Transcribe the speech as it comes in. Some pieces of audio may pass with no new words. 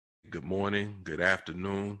good morning, good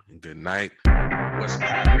afternoon, and good night. What's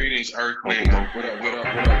greetings, Earthlings? What up, what up, what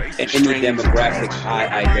up? Any demographic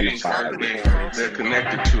I identify Greetings, with. Earthlings. They're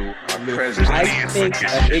connected to our president. I think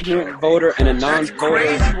an ignorant voter and a non-voter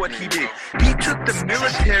crazy what he did. He took the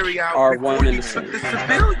military out are before one and he the took same. the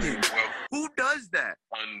civilians. Who does that?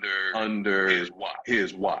 Under his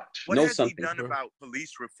watch. What Know has something, he done bro. about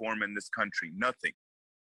police reform in this country? Nothing.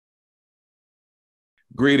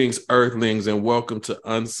 Greetings, Earthlings, and welcome to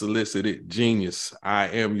Unsolicited Genius. I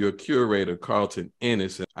am your curator, Carlton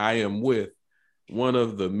Ennis, and I am with one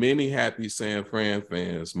of the many happy San Fran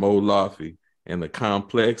fans, Mo Laffey, and the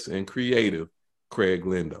complex and creative Craig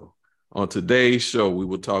Lindo. On today's show, we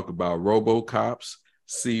will talk about Robo cops,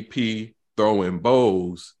 CP throwing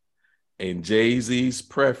bows, and Jay-Z's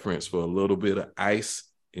preference for a little bit of ice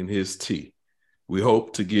in his tea. We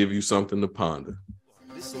hope to give you something to ponder.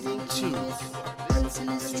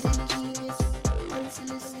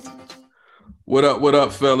 What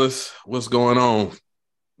up, fellas? What's going on?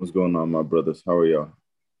 What's going on, my brothers? How are y'all?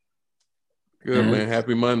 Good, man.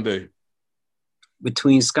 Happy Monday.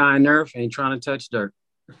 Between sky and earth, ain't trying to touch dirt.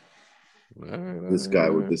 This guy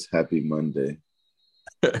with this happy Monday.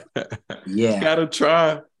 Yeah. Gotta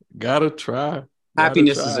try.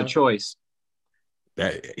 Happiness is a choice.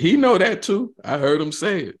 That he know that too. I heard him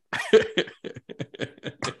say it.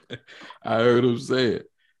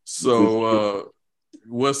 So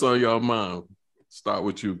what's on your mind? Start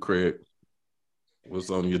with you, Craig. What's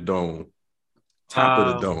on your dome? Top of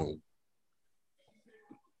the dome.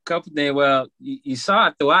 Couple things. Well, you saw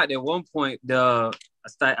it throughout. At one point, the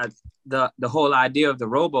whole idea of the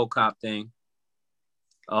RoboCop thing,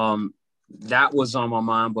 that was on my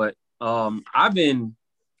mind. But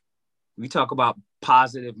we talk about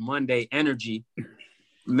positive Monday energy.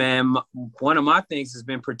 Man, one of my things has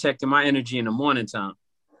been protecting my energy in the morning time.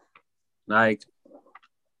 Like,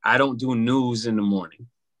 I don't do news in the morning.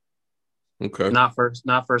 Okay. Not first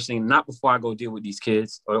thing, not before I go deal with these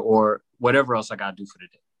kids or whatever else I got to do for the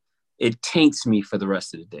day. It taints me for the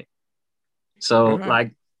rest of the day. So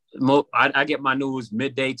like I get my news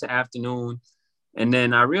midday to afternoon. And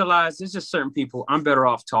then I realize there's just certain people I'm better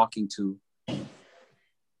off talking to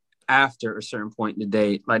after a certain point in the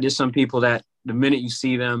day. Like there's some people that the minute you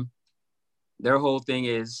see them, their whole thing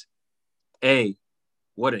is, hey,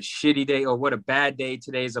 what a shitty day or what a bad day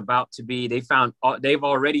today is about to be. They've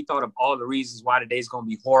already thought of all the reasons why today's going to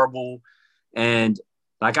be horrible. And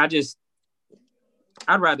like, I'd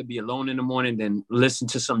rather be alone in the morning than listen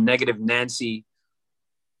to some negative Nancy,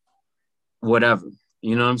 whatever,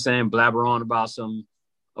 you know what I'm saying? Blabber on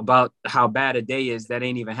about how bad a day is that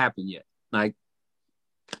ain't even happened yet. Like,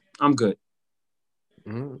 I'm good.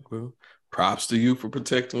 Well, props to you for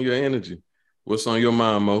protecting your energy. What's on your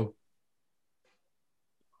mind, Mo?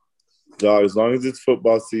 Dog, as long as it's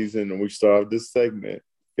football season and we start off this segment,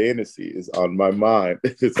 fantasy is on my mind.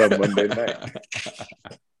 It's on Monday night.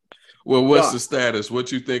 Well, what's the status?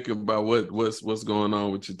 What you think about what's going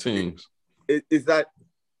on with your teams? Is that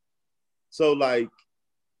so? Like,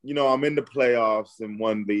 you know, I'm in the playoffs in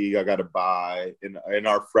one league. I got to buy in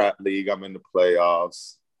our frat league. I'm in the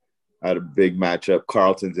playoffs. I had a big matchup.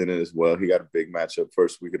 Carlton's in it as well. He got a big matchup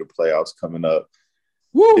first week of the playoffs coming up.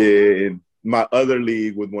 Woo! In my other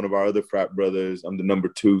league with one of our other frat brothers, I'm the number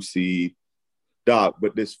 2 seed. Doc,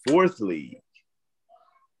 but this fourth league,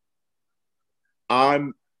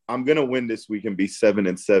 I'm gonna win this week and be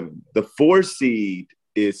 7-7. The 4 seed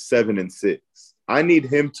is 7-6. I need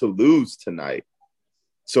him to lose tonight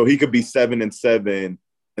so he could be 7-7, and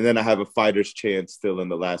then I have a fighter's chance still in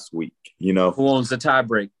the last week. You know, Who owns the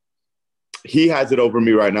tiebreak? He has it over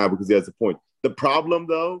me right now because he has a point. The problem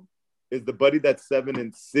though is the buddy that's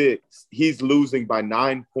 7-6. He's losing by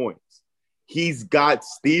 9 points. He's got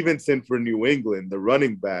Stevenson for New England, the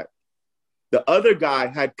running back. The other guy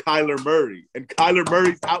had Kyler Murray, and Kyler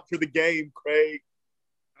Murray's out for the game, Craig.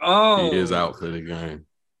 Oh, he is out for the game.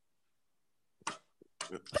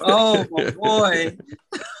 Oh, boy.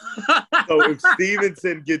 So if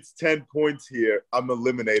Stevenson gets 10 points here, I'm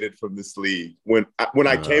eliminated from this league. When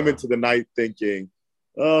I came into the night thinking,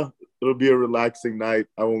 it'll be a relaxing night.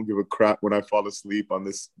 I won't give a crap when I fall asleep on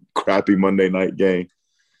this crappy Monday night game.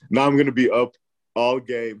 Now I'm going to be up all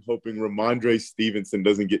game hoping Ramondre Stevenson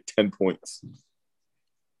doesn't get 10 points.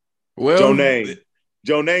 Well,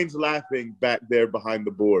 Joe Nane's laughing back there behind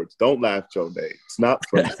the boards. Don't laugh, Joe Nane. It's not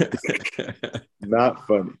funny. Not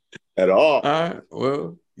funny at all. All right.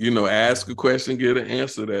 Well, ask a question, get an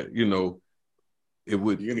answer that, it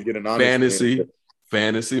would. You're going to get an honest answer.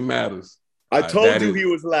 Fantasy matters. I told you he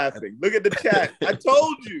was laughing. Look at the chat. I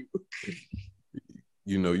told you.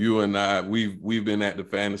 You and I, we've been at the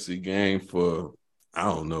fantasy game for I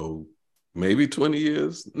don't know, maybe 20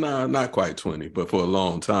 years. Nah, not quite 20, but for a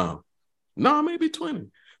long time. No, maybe 20.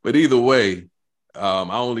 But either way, I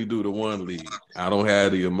only do the one league. I don't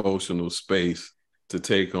have the emotional space to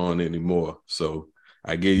take on anymore. So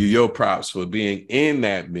I give you your props for being in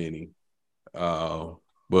that many.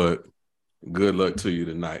 But good luck to you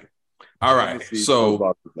tonight. All right. So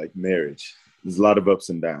football is like marriage. There's a lot of ups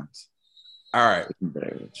and downs. All right.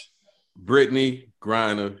 Marriage. Brittany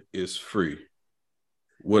Griner is free.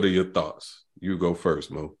 What are your thoughts? You go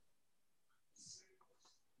first, Mo.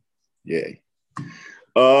 Yay.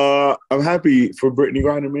 I'm happy for Brittany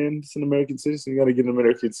Griner, man. It's an American citizen. You got to get an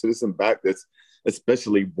American citizen back that's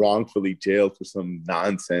especially wrongfully jailed for some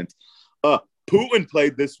nonsense. Putin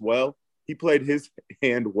played this well. He played his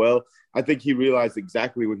hand well. I think he realized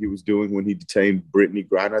exactly what he was doing when he detained Brittany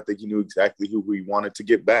Griner. I think he knew exactly who he wanted to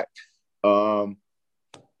get back.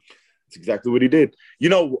 It's exactly what he did. You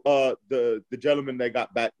know, the gentleman that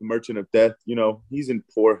got back, the Merchant of Death, you know, he's in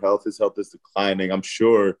poor health. His health is declining. I'm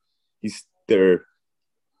sure they're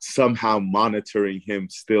somehow monitoring him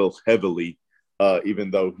still heavily,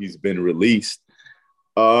 even though he's been released.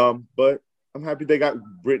 But I'm happy they got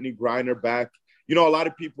Brittany Griner back. You know, a lot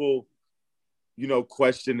of people, you know,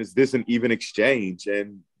 question, is this an even exchange?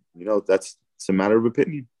 And, you know, it's a matter of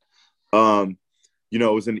opinion. You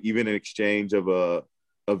know, it was an even exchange of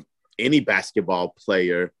any basketball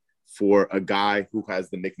player for a guy who has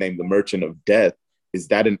the nickname the Merchant of Death. Is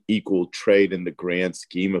that an equal trade in the grand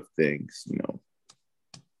scheme of things? You know,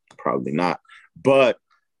 probably not. But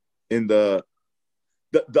in the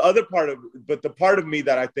other part of, but the part of me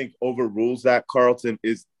that I think overrules that, Carlton,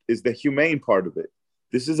 is the humane part of it.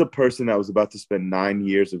 This is a person that was about to spend 9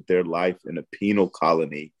 years of their life in a penal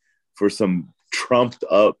colony for some trumped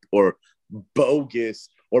up or bogus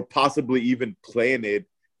or possibly even planted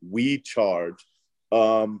weed charge.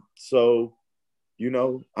 So, you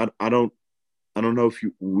know, I don't know if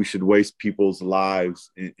we should waste people's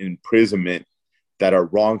lives in imprisonment that are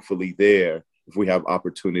wrongfully there if we have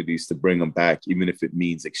opportunities to bring them back, even if it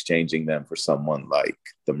means exchanging them for someone like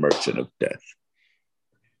the Merchant of Death.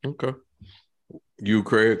 Okay. You,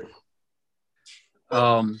 Craig?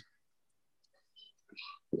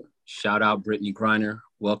 Shout out Brittany Griner.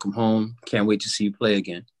 Welcome home. Can't wait to see you play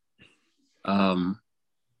again.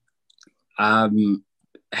 I'm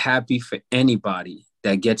happy for anybody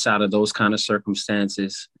that gets out of those kind of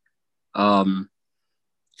circumstances. All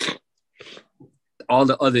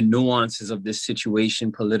the other nuances of this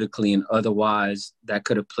situation, politically and otherwise, that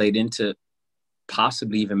could have played into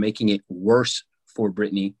possibly even making it worse for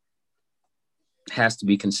Brittany, has to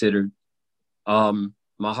be considered. My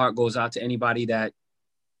heart goes out to anybody that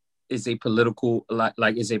is a political,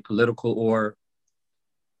 is a political or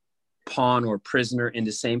pawn or prisoner in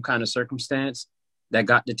the same kind of circumstance that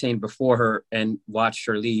got detained before her and watched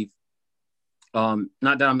her leave. Not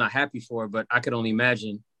that I'm not happy for her, but I could only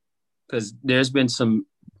imagine, because there's been some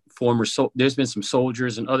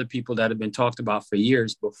soldiers and other people that have been talked about for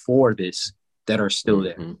years before this that are still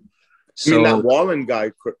there. So, I mean, that Wallen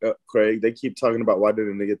guy, Craig, they keep talking about why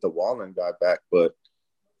didn't they get the Wallen guy back, but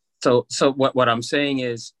so what I'm saying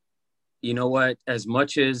is, you know what, as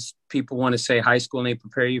much as people want to say high school and they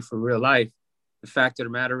prepare you for real life, the fact of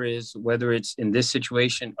the matter is, whether it's in this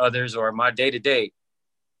situation, others, or my day-to-day,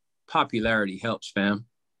 popularity helps, fam.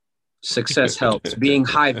 Success helps. Being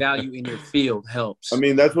high value in your field helps. I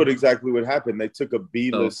mean, that's exactly what happened. They took a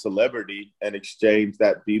B-list celebrity and exchanged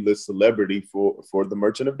that B-list celebrity for the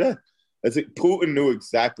Merchant of Death. That's it. Putin knew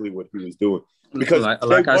exactly what he was doing, because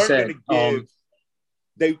like I said,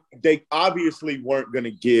 they obviously weren't going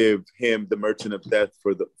to give him the Merchant of Death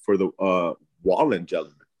for the Wallen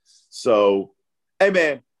gentleman. So, hey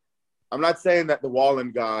man, I'm not saying that the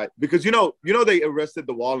Wallen guy, because you know they arrested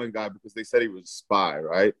the Wallen guy because they said he was a spy,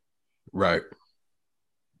 right? Right.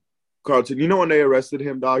 Carlton, you know when they arrested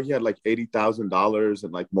him, dog, he had like $80,000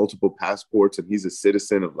 and like multiple passports, and he's a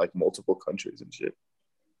citizen of like multiple countries and shit.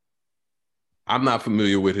 I'm not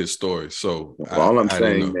familiar with his story, so all I'm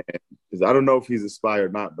saying, man, is I don't know if he's a spy or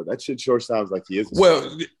not, but that shit sure sounds like he is.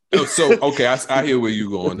 Well, so okay, I hear where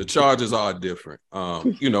you're going. The charges are different.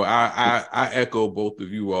 You know, I echo both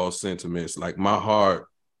of you all sentiments. Like, my heart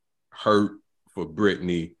hurt for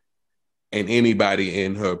Brittany and anybody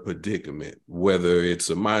in her predicament, whether it's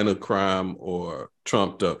a minor crime or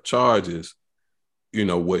trumped up charges. You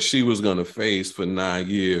know, what she was going to face for 9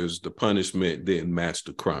 years, the punishment didn't match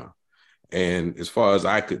the crime. And as far as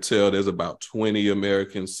I could tell, there's about 20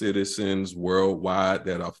 American citizens worldwide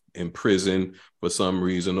that are in prison for some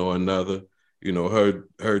reason or another. You know,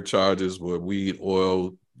 her charges were weed,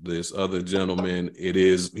 oil. This other gentleman,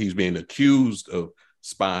 he's being accused of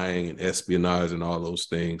spying and espionage and all those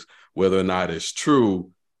things. Whether or not it's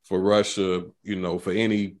true for Russia, for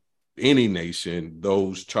any nation,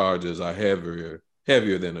 those charges are heavier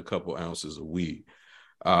than a couple ounces of weed,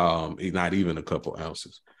 not even a couple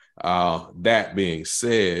ounces. That being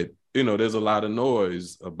said, there's a lot of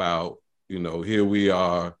noise about, here we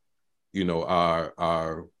are,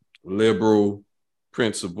 our liberal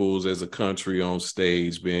principles as a country on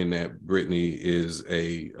stage, being that Britney is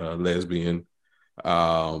a lesbian,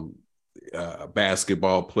 a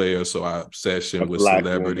basketball player, so our obsession with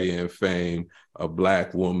celebrity and fame, a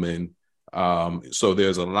Black woman. So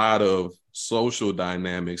there's a lot of social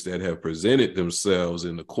dynamics that have presented themselves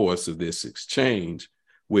in the course of this exchange,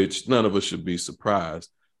 which none of us should be surprised.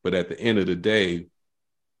 But at the end of the day,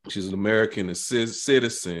 she's an American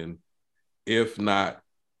citizen, if not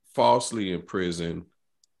falsely imprisoned,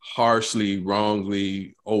 harshly,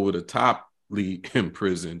 wrongly, over the toply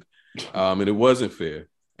imprisoned. And it wasn't fair.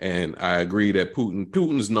 And I agree that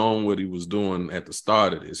Putin's known what he was doing at the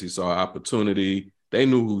start of this. He saw opportunity. They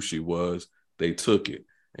knew who she was. They took it.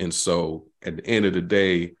 And so at the end of the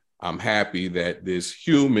day, I'm happy that this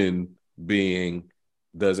human being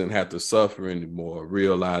doesn't have to suffer anymore,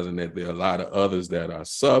 realizing that there are a lot of others that are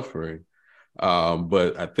suffering.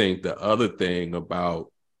 But I think the other thing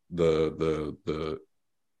about the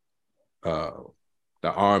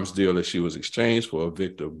arms deal that she was exchanged for,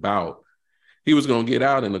 Victor Bout, he was going to get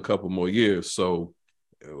out in a couple more years. So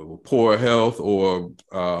poor health or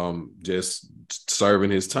just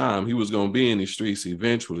serving his time, he was going to be in the streets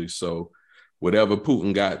eventually. So whatever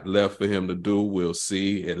Putin got left for him to do, we'll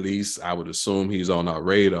see. At least I would assume he's on our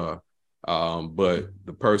radar. But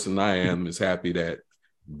the person I am is happy that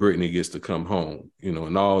Britney gets to come home,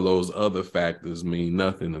 and all those other factors mean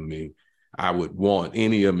nothing to me. I would want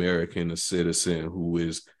any American, a citizen who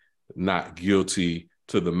is not guilty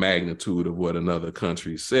to the magnitude of what another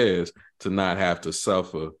country says, to not have to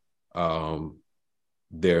suffer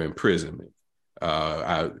their imprisonment.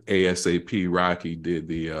 ASAP Rocky did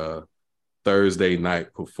the Thursday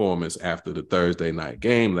night performance after the Thursday night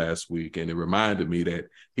game last week, and it reminded me that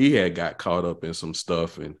he had got caught up in some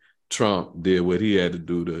stuff, and Trump did what he had to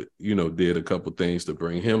do to, did a couple things to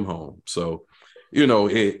bring him home. So,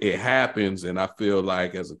 it happens, and I feel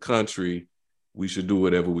like as a country, we should do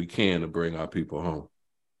whatever we can to bring our people home.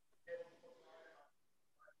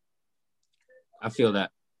 I feel that.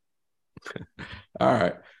 All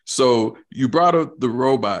right. So you brought up the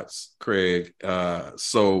robots, Craig.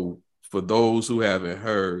 So for those who haven't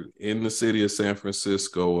heard, in the city of San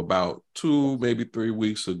Francisco, about 2, maybe 3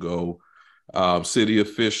 weeks ago, city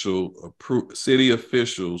officials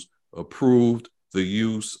approved the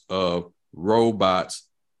use of robots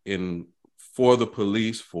for the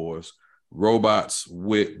police force, robots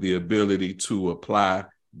with the ability to apply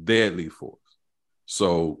deadly force.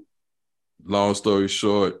 So long story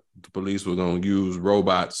short, the police were going to use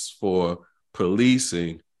robots for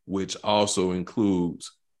policing, which also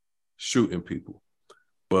includes shooting people.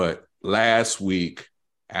 But last week,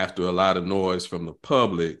 after a lot of noise from the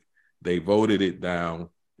public, they voted it down.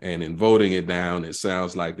 And in voting it down, it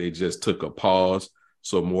sounds like they just took a pause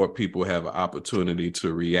so more people have an opportunity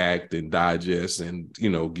to react and digest and,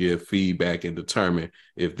 give feedback and determine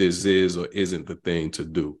if this is or isn't the thing to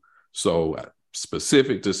do. So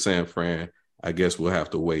specific to San Fran, I guess we'll have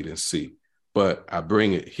to wait and see. But I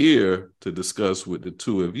bring it here to discuss with the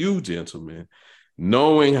two of you gentlemen,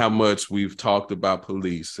 knowing how much we've talked about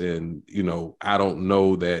police. And, I don't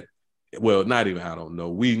know that, well, not even I don't know.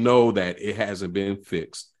 We know that it hasn't been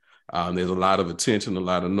fixed. There's a lot of attention, a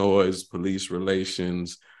lot of noise, police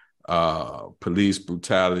relations, police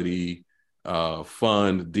brutality,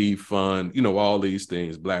 fund, defund, all these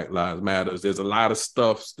things, Black Lives Matter. There's a lot of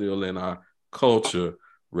stuff still in our culture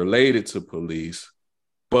related to police.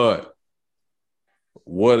 But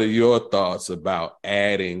what are your thoughts about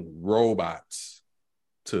adding robots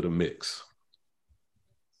to the mix?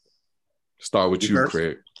 Start with you,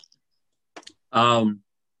 Craig.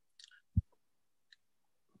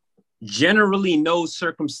 Generally, no.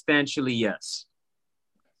 Circumstantially, yes.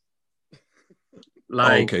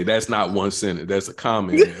 Okay, that's not one sentence. That's a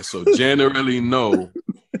comment there. So generally, no.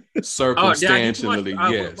 Circumstantially,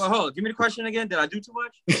 yes. Well, hold on. Give me the question again. Did I do too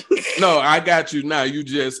much? No, I got you now.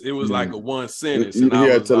 It was like a one sentence. And you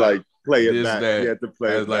had to play it back. You had to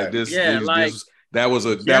play it like back. this. Yeah, that was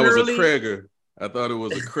a Kreger. I thought it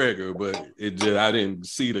was a Kreger, but I didn't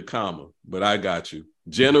see the comma. But I got you.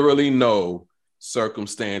 Generally, no.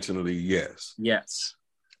 Circumstantially, yes. Yes.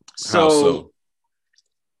 How so?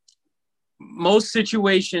 Most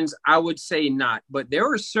situations, I would say not. But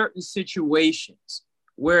there are certain situations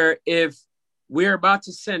where if we're about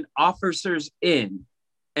to send officers in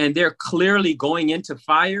and they're clearly going into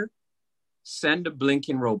fire, send the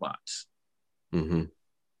blinking robots. Mm-hmm.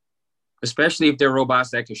 Especially if they're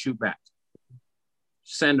robots that can shoot back.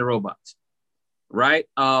 Send the robots, right?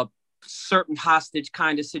 Certain hostage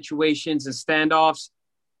kind of situations and standoffs,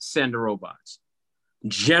 send the robots.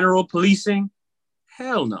 General policing,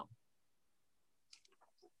 hell no.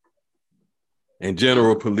 And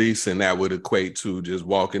general policing, that would equate to just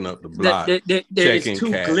walking up the block, there's checking too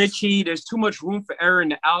cats. glitchy. There's too much room for error in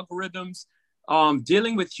the algorithms.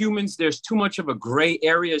 Dealing with humans, there's too much of a gray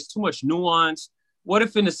area. There's too much nuance. What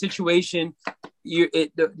if in a situation,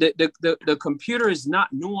 the computer is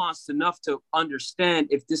not nuanced enough to understand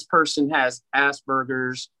if this person has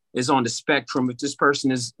Asperger's, is on the spectrum, if this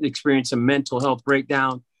person is experiencing mental health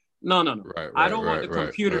breakdown? No. Right, I don't want the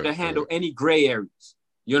computer to handle any gray areas.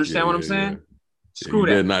 You understand what I'm saying? Screw you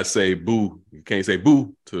that. better not say boo. You can't say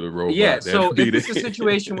boo to the robot. Yeah, so if it's a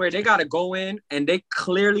situation where they got to go in and they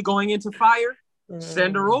clearly going into fire,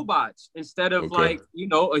 send the robots instead of a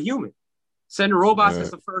human. Send the robots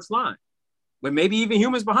as the first line. But maybe even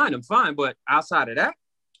humans behind them, fine. But outside of that,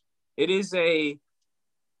 it is a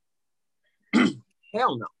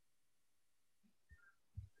hell no.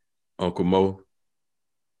 Uncle Mo.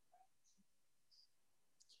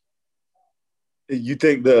 You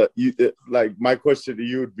think my question to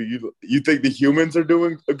you would be, you think the humans are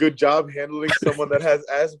doing a good job handling someone that has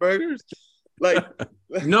Asperger's?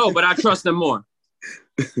 No, but I trust them more.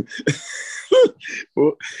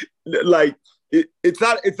 Well, it's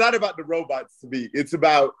not about the robots to me. It's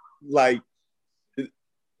about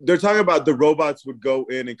they're talking about the robots would go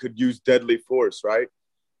in and could use deadly force, right?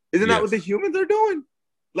 Isn't that what the humans are doing?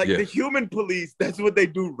 The human police, that's what they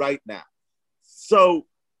do right now. So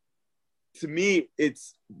to me,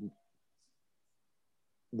 it's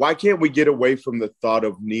why can't we get away from the thought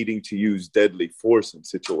of needing to use deadly force in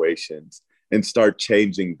situations and start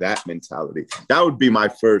changing that mentality? That would be my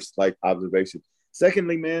first observation.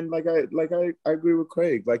 Secondly, man, I agree with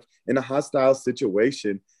Craig. In a hostile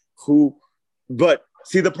situation, but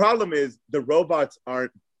see, the problem is the robots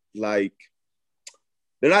aren't they're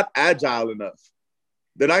not agile enough.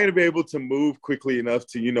 They're not going to be able to move quickly enough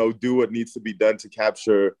to, do what needs to be done to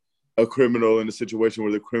capture a criminal in a situation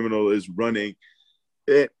where the criminal is running.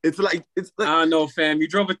 It's like I don't know, fam. You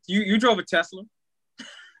drove a Tesla.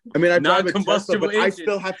 I mean, I drive a Tesla, but I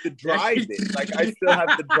still have to drive it. I still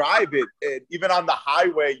have to drive it. And even on the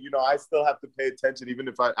highway, I still have to pay attention, even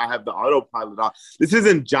if I have the autopilot on. This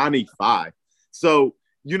isn't Johnny 5. So,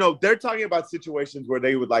 they're talking about situations where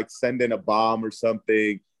they would send in a bomb or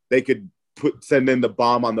something. They could send in the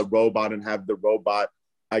bomb on the robot and have the robot,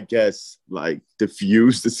 I guess,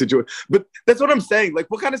 diffuse the situation. But that's what I'm saying.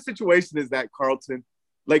 What kind of situation is that, Carlton?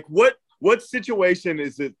 What situation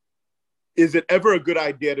is it? Is it ever a good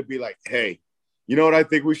idea to be hey, you know what I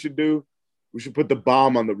think we should do? We should put the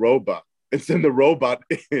bomb on the robot and send the robot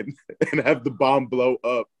in and have the bomb blow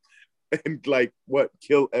up and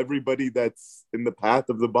kill everybody that's in the path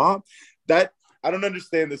of the bomb? That I don't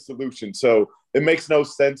understand the solution. So it makes no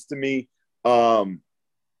sense to me.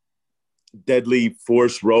 Deadly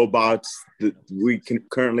force robots. We can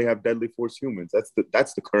currently have deadly force humans.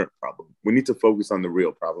 That's the current problem. We need to focus on the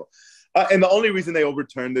real problem. And the only reason they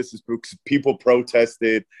overturned this is because people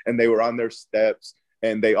protested and they were on their steps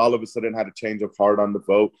and they all of a sudden had a change of heart on the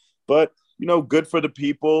vote. But, good for the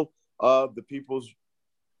people.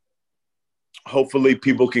 Hopefully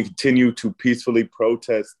people can continue to peacefully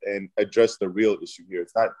protest and address the real issue here.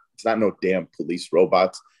 It's not no damn police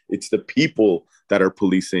robots. It's the people that are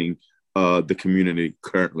policing the community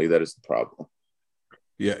currently that is the problem.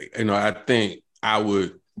 Yeah, I think I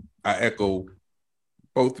echo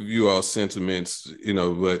both of you all sentiments,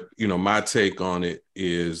 but my take on it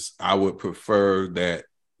is I would prefer that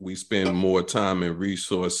we spend more time and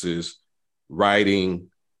resources writing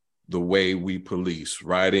the way we police,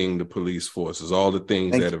 writing the police forces, all the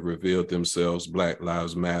things that have revealed themselves, Black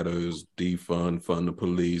Lives Matters, defund, fund the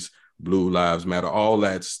police, Blue Lives Matter, all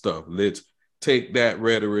that stuff. Let's take that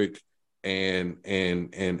rhetoric and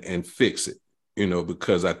fix it,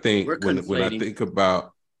 because I think when I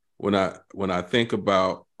think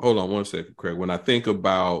about hold on one second, Craig. When I think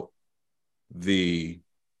about the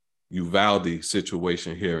Uvalde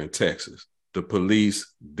situation here in Texas, the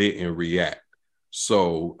police didn't react.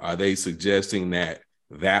 So are they suggesting that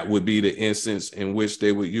would be the instance in which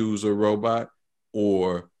they would use a robot,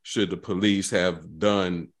 or should the police have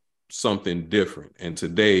done something different? And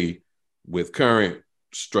today, with current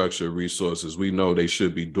structure resources, we know they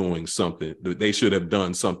should be doing something. They should have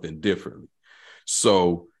done something differently.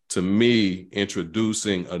 So to me,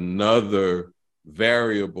 introducing another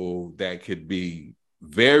variable that could be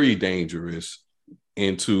very dangerous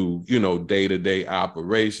into, day-to-day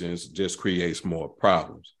operations just creates more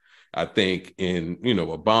problems. I think in,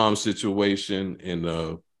 a bomb situation, in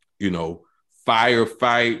a,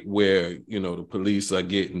 firefight where, the police are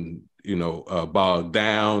getting, bogged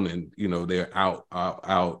down and, they're out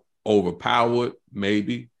overpowered,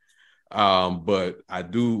 maybe. But I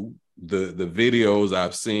do the videos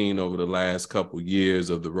I've seen over the last couple of years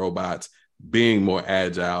of the robots being more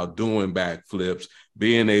agile, doing backflips,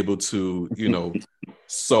 being able to,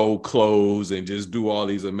 sew clothes and just do all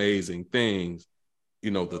these amazing things.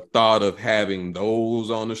 The thought of having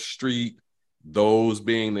those on the street, those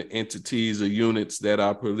being the entities or units that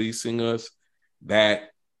are policing us, that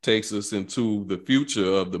takes us into the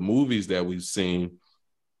future of the movies that we've seen.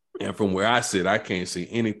 And from where I sit, I can't see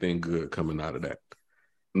anything good coming out of that.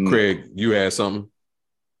 Craig, you had something?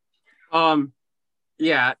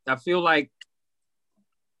 Yeah, I feel like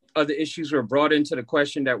other issues were brought into the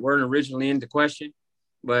question that weren't originally in the question,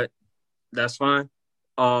 but that's fine.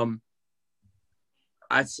 I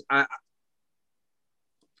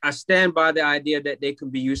stand by the idea that they can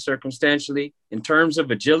be used circumstantially. In terms of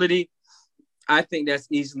agility, I think that's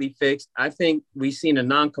easily fixed. I think we've seen a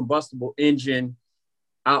non-combustible engine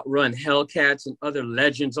outrun Hellcats and other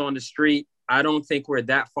legends on the street. I don't think we're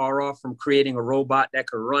that far off from creating a robot that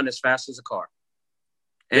could run as fast as a car.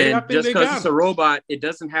 And just because it's a robot, it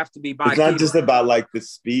doesn't have to be bipedal. It's not just about like the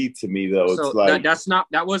speed to me, though. So it's like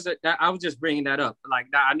I was just bringing that up. Like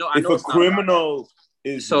I know. If a criminal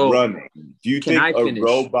is running, do you think a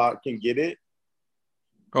robot can get it?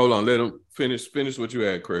 Hold on, let him finish what you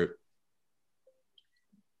had, Craig.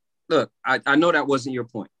 Look, I know that wasn't your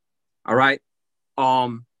point. All right.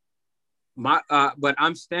 But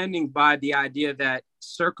I'm standing by the idea that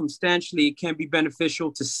circumstantially it can be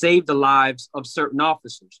beneficial to save the lives of certain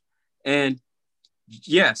officers. And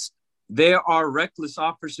yes, there are reckless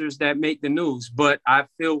officers that make the news, but I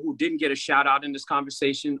feel who didn't get a shout out in this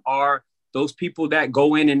conversation are those people that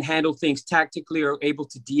go in and handle things tactically or able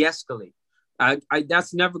to de-escalate.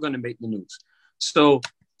 That's never going to make the news. So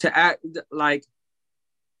to act like,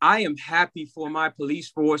 I am happy for my police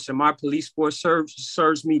force, and my police force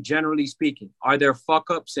serves me, generally speaking. Are there fuck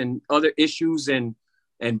ups and other issues and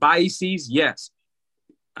biases? Yes.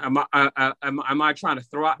 Am I trying to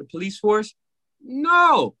throw out the police force?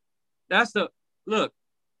 No. Look,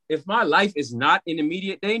 if my life is not in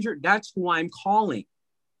immediate danger, that's who I'm calling.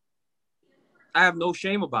 I have no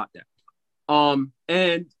shame about that.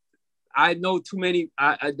 And I know too many,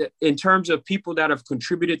 in terms of people that have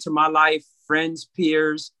contributed to my life, friends,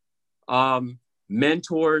 peers,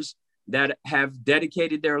 mentors that have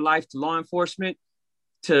dedicated their life to law enforcement,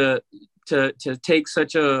 to take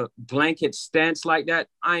such a blanket stance like that.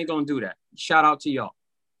 I ain't gonna do that. Shout out to y'all.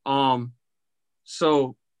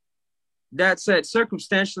 So that said,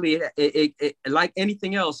 circumstantially, it like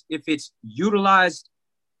anything else, if it's utilized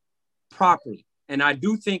properly, and I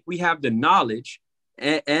do think we have the knowledge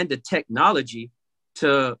and the technology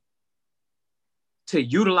to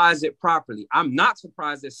utilize it properly. I'm not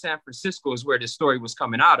surprised that San Francisco is where this story was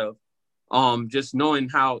coming out of, just knowing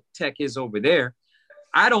how tech is over there.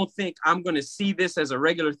 I don't think I'm going to see this as a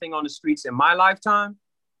regular thing on the streets in my lifetime,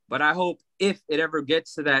 but I hope if it ever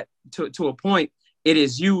gets to that, to a point, it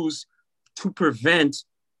is used to prevent,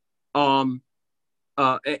 it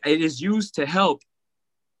is used to help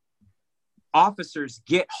officers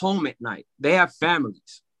get home at night. They have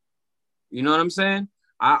families. You know what I'm saying?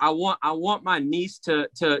 I want my niece to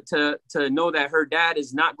know that her dad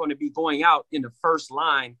is not going to be going out in the first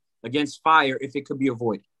line against fire if it could be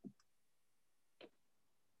avoided.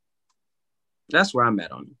 That's where I'm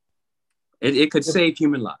at on it. It could save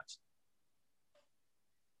human lives.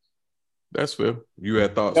 That's fair. You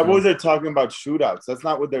had thoughts? That was they're talking about shootouts. That's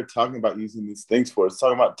not what they're talking about using these things for. It's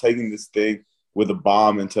talking about taking this thing with a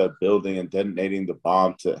bomb into a building and detonating the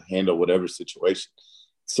bomb to handle whatever situation.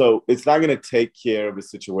 So it's not going to take care of a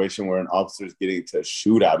situation where an officer is getting into a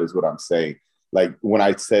shootout is what I'm saying. Like when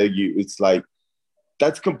I say it's like,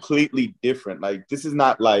 that's completely different. Like this is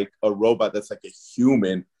not like a robot that's like a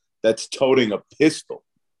human that's toting a pistol.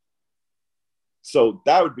 So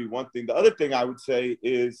that would be one thing. The other thing I would say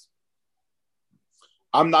is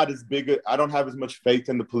I'm not as big. I don't have as much faith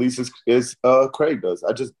in the police as Craig does.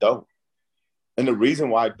 I just don't. And the reason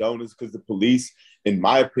why I don't is because the police, in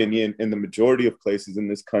my opinion, in the majority of places in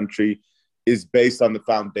this country, is based on the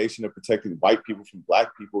foundation of protecting white people from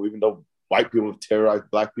black people, even though white people have terrorized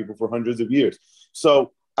black people for hundreds of years.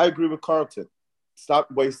 So I agree with Carlton.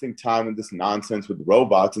 Stop wasting time with this nonsense with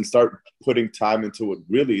robots and start putting time into what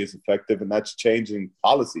really is effective, and that's changing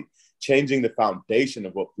policy. Changing the foundation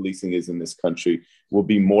of what policing is in this country will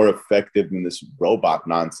be more effective than this robot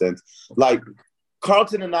nonsense. Like,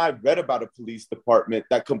 Carlton and I read about a police department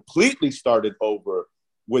that completely started over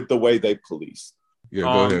with the way they police. Yeah,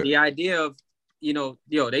 go ahead. The idea of,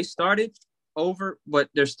 they started over, but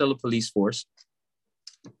there's still a police force.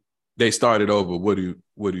 They started over. What do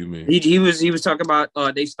you mean? He was talking about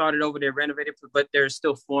they started over, they renovated, but there's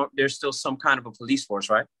still some kind of a police force,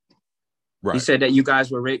 right? Right. He said that you guys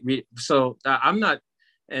were so I'm not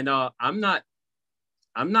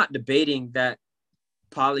debating that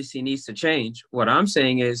policy needs to change. What I'm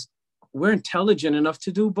saying is we're intelligent enough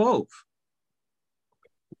to do both.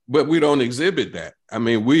 But we don't exhibit that. I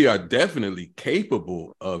mean, we are definitely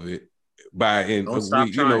capable of it. We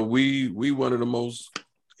one of the most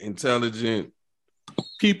intelligent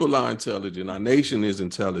people are intelligent. Our nation is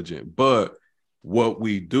intelligent, but what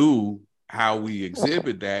we do, how we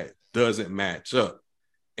exhibit that doesn't match up.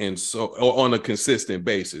 And so on a consistent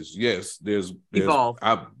basis, yes, there's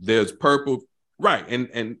purple, right.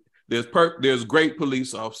 And there's great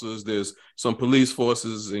police officers. There's some police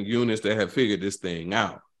forces and units that have figured this thing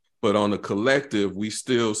out. But on a collective, we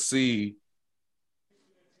still see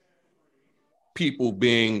people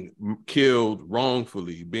being killed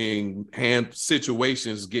wrongfully,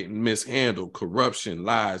 situations getting mishandled, corruption,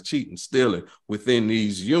 lies, cheating, stealing within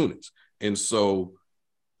these units. And so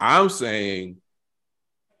I'm saying,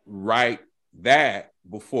 write that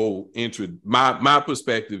before my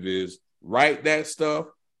perspective is write that stuff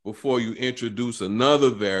before you introduce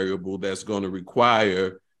another variable that's going to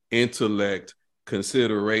require intellect,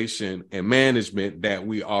 consideration, and management that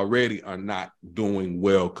we already are not doing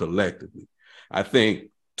well collectively. I think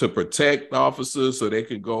to protect officers so they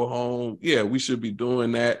can go home, yeah, we should be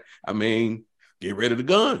doing that. I mean, get rid of the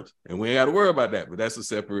guns, and we ain't got to worry about that, but that's a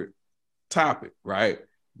separate topic, right?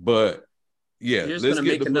 But yeah, let's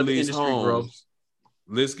get the police home. Bro.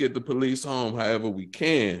 Let's get the police home however we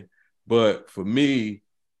can. But for me,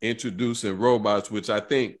 introducing robots, which I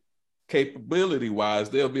think capability-wise,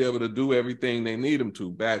 they'll be able to do everything they need them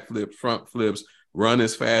to. Backflips, front flips, run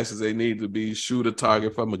as fast as they need to be, shoot a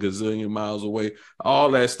target from a gazillion miles away.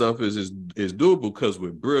 All that stuff is doable because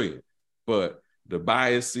we're brilliant. But the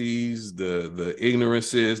biases, the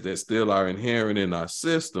ignorances that still are inherent in our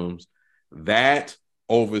systems, that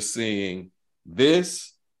overseeing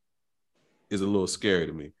this is a little scary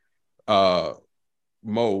to me.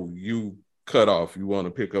 Mo, you cut off. You want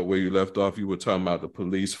to pick up where you left off? You were talking about the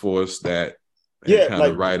police force that we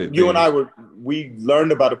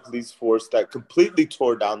learned about a police force that completely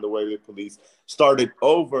tore down the way they police, started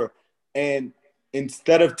over, and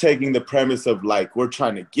instead of taking the premise of like we're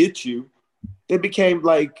trying to get you, they became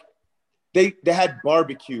like they had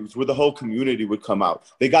barbecues where the whole community would come out.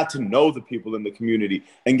 They got to know the people in the community,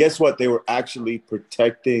 and guess what? They were actually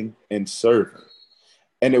protecting and serving.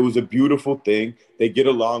 And it was a beautiful thing. They get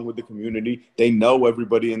along with the community. They know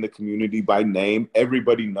everybody in the community by name.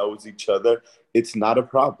 Everybody knows each other. It's not a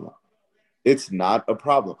problem. It's not a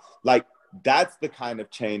problem. Like, that's the kind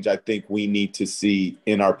of change I think we need to see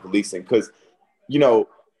in our policing. Because,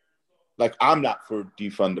 like, I'm not for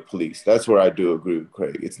defund the police. That's where I do agree with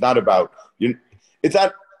Craig. It's not about,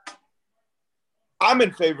 I'm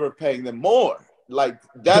in favor of paying them more. Like,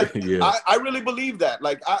 that, yeah. I really believe that.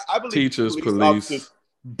 Like, I believe teachers, police.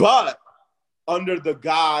 But under the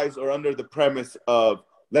guise or under the premise of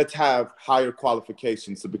let's have higher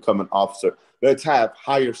qualifications to become an officer. Let's have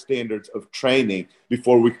higher standards of training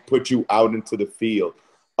before we put you out into the field.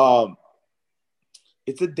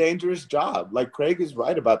 It's a dangerous job. Like, Craig is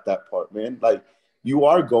right about that part, man. Like, you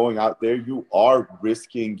are going out there. You are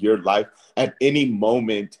risking your life at any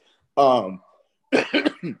moment.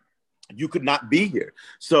 You could not be here.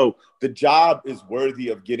 So the job is worthy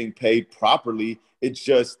of getting paid properly. It's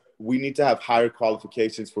just we need to have higher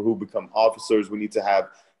qualifications for who become officers. We need to have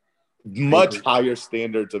much higher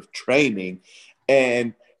standards of training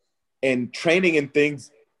and training in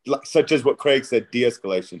things like, such as what Craig said,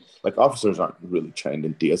 de-escalation. Like, officers aren't really trained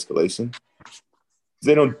in de-escalation.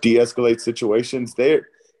 They don't de-escalate situations. They're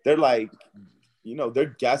like,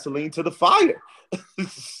 they're gasoline to the fire.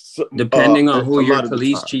 So, depending on who your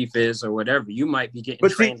police chief is or whatever, you might be getting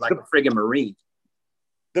trained like a friggin' Marine.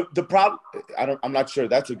 The problem, I'm not sure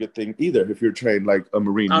that's a good thing either. If you're trained like a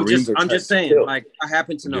Marine, I'm just saying. Like, I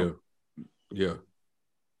happen to know. Yeah.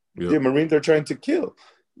 Marines are trained to kill.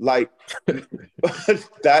 Like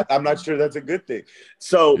that, I'm not sure that's a good thing.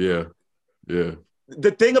 So yeah.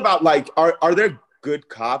 The thing about like, are there good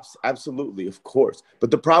cops? Absolutely, of course.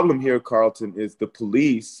 But the problem here, Carlton, is the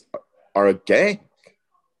police are a gang.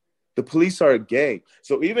 The police are a gang.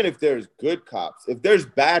 So even if there's good cops, if there's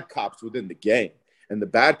bad cops within the gang, and the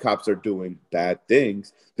bad cops are doing bad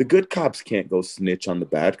things, the good cops can't go snitch on the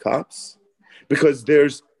bad cops because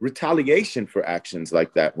there's retaliation for actions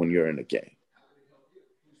like that when you're in a gang.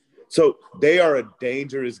 So they are a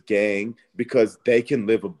dangerous gang because they can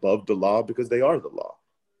live above the law because they are the law.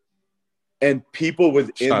 And people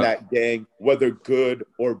within that gang, whether good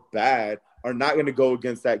or bad, are not going to go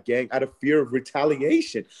against that gang out of fear of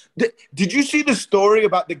retaliation. Did you see the story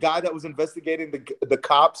about the guy that was investigating the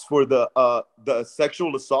cops for the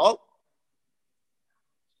sexual assault?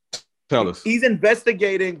 Tell us. He's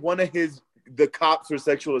investigating the cops for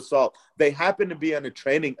sexual assault. They happen to be on a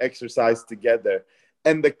training exercise together.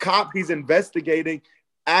 And the cop he's investigating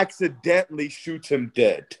accidentally shoots him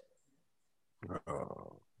dead.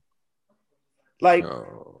 Oh. Like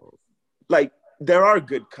there are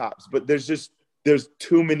good cops, but there's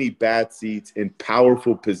too many bad seats in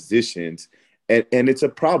powerful positions. And it's a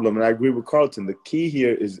problem. And I agree with Carlton. The key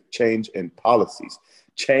here is change in policies,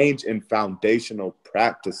 change in foundational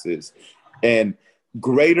practices, and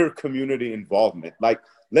greater community involvement. Like,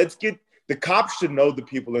 the cops should know the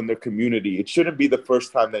people in their community. It shouldn't be the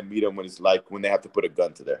first time they meet them when they have to put a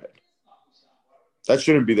gun to their head. That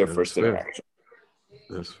shouldn't be their first interaction.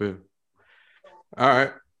 That's fair. All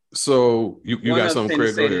right. So you got something,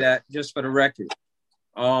 Craig? Go ahead. That, just for the record,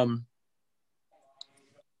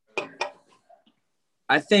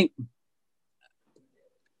 I think,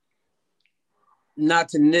 not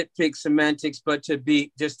to nitpick semantics, but to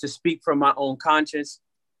speak from my own conscience.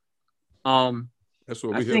 That's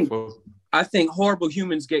what we're here for. I think horrible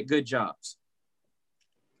humans get good jobs.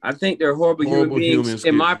 I think they're horrible human beings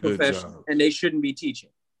in my profession, and they shouldn't be teaching.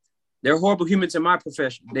 They're horrible humans in my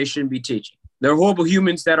profession. They shouldn't be teaching. They're horrible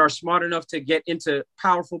humans that are smart enough to get into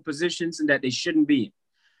powerful positions and that they shouldn't be in.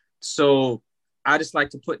 So I just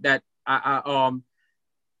like to put that.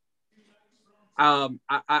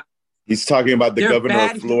 He's talking about the governor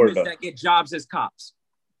of Florida that get jobs as cops.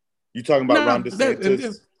 You talking about Ron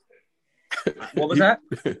DeSantis? What was that?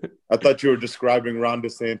 I thought you were describing Ron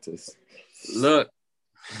DeSantis. Look,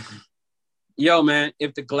 yo, man,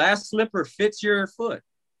 if the glass slipper fits your foot.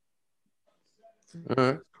 All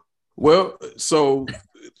right. Well, so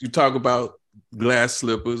you talk about glass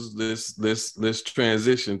slippers. Let's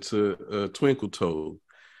transition to Twinkle Toes,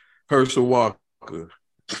 Herschel Walker,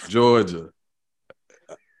 Georgia.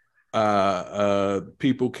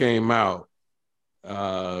 People came out.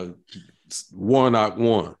 Warnock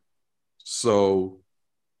won. So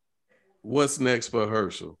what's next for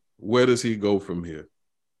Herschel? Where does he go from here?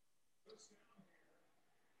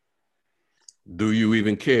 Do you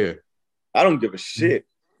even care? I don't give a shit.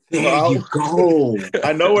 There you go.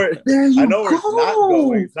 I know where it's not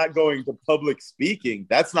going. It's not going to public speaking.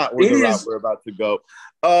 That's not where the route we're about to go.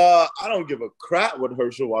 I don't give a crap what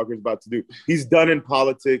Herschel Walker's about to do. He's done in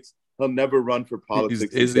politics. He'll never run for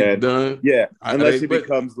politics. Is he done? Yeah, unless he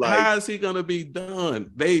becomes like. How is he gonna be done?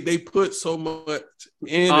 They put so much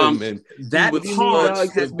in him, and that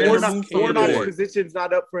Warnock's position's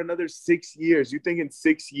not up for another 6 years. You think in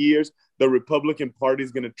 6 years the Republican Party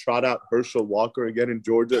is gonna trot out Herschel Walker again in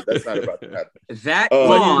Georgia? That's not about to happen. That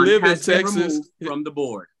pawn has been removed from the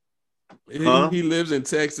board. He lives in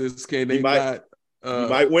Texas. Can they not? He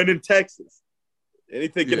might win in Texas.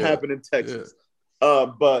 Anything can happen in Texas.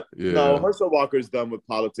 Yeah. No, Herschel Walker's done with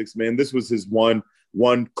politics, man. This was his one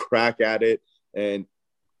crack at it. And,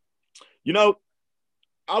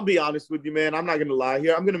 I'll be honest with you, man. I'm not going to lie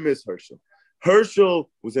here. I'm going to miss Herschel.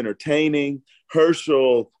 Herschel was entertaining.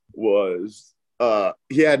 Herschel was,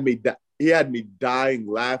 he had me dying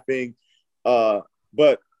laughing.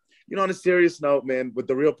 But, on a serious note, man, what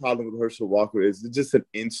the real problem with Herschel Walker is, it's just an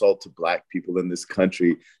insult to Black people in this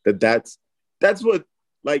country. That's what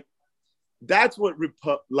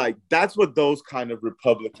those kind of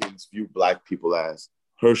Republicans view Black people as.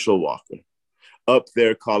 Herschel Walker, up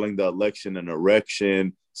there calling the election an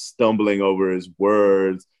erection, stumbling over his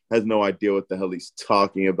words, has no idea what the hell he's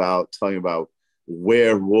talking about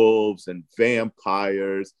werewolves and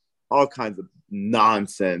vampires, all kinds of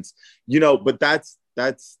nonsense. But that's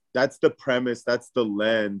the premise, that's the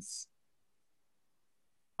lens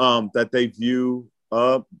that they view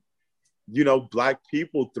Black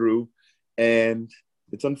people through. And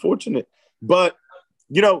it's unfortunate. But,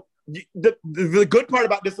 the good part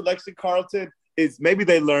about this election, Carlton, is maybe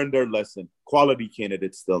they learned their lesson. Quality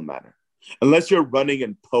candidates still matter. Unless you're running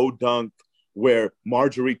in Podunk, where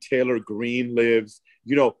Marjorie Taylor Greene lives,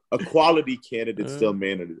 a quality candidate still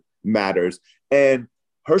matters. And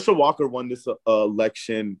Herschel Walker won this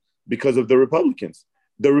election because of the Republicans.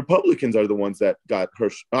 The Republicans are the ones that got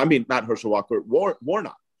not Herschel Walker,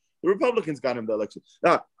 Warnock. The Republicans got him the election.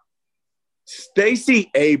 Now, Stacey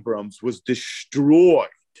Abrams was destroyed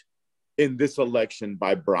in this election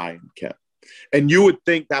by Brian Kemp. And you would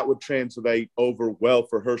think that would translate over well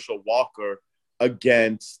for Herschel Walker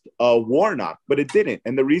against Warnock, but it didn't.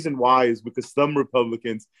 And the reason why is because some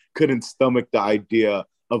Republicans couldn't stomach the idea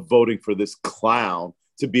of voting for this clown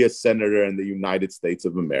to be a senator in the United States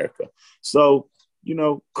of America. So, you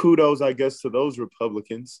know, kudos, I guess, to those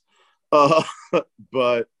Republicans.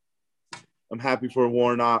 But I'm happy for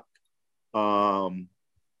Warnock.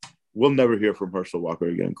 We'll never hear from Herschel Walker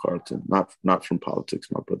again, Carlton. Not from politics,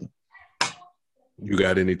 my brother. You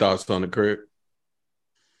got any thoughts on the crib?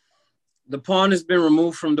 The pawn has been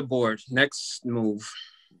removed from the board. Next move.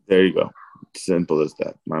 There you go. Simple as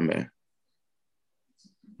that, my man.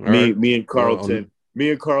 Me and Carlton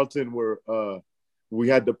were we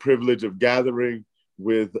had the privilege of gathering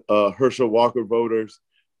with Herschel Walker voters.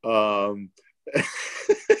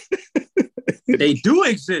 They do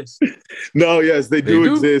exist. No, yes, they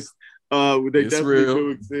do exist. They it's definitely real. do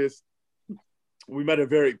exist. We met a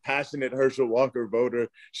very passionate Herschel Walker voter.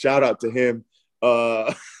 Shout out to him.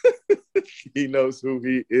 He knows who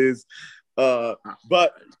he is.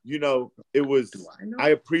 But, you know, I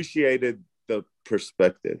appreciated the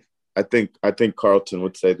perspective. I think Carlton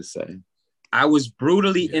would say the same. I was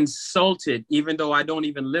brutally insulted, even though I don't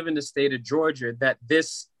even live in the state of Georgia, that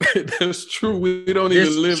this That's true. We don't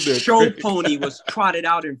even live there. show pony was trotted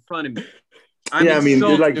out in front of me.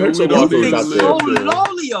 Like Herschel don't Walker even was out live so there. there.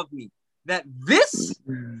 lowly of me that That's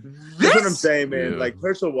what I'm saying, man. Yeah. Like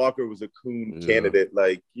Herschel Walker was a coon Yeah. candidate.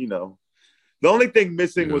 Like, you know, the only thing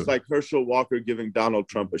missing Yeah. was like Herschel Walker giving Donald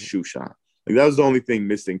Trump a shoe shot. Like that was the only thing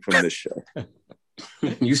missing from this show.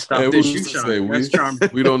 you stopped And this we shoe was to shot. say, That's charming.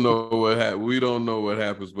 we don't know we don't know what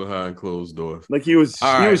happens behind closed doors. Like he was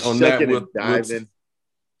All right, on that, checking and diving.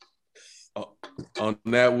 On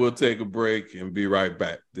that, we'll take a break and be right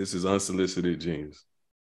back. This is Unsolicited Genius.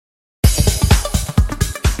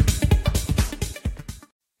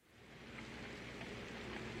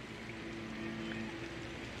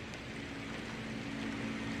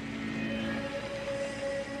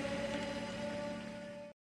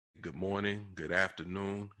 Good morning, good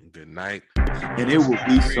afternoon, and good night. And it will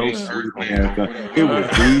be so sweet, America. It will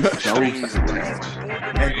be so sweet.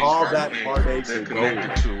 And all that heartache will go.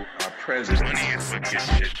 Connected to our president.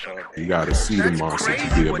 You got to see the That's monster to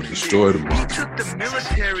crazy be able what to he destroy did. the He monster. took the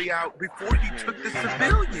military out before he took the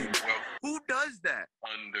civilians. Who does that?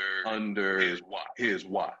 Under his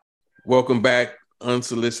watch. Welcome back,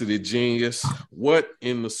 Unsolicited Genius. What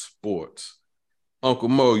in the sports? Uncle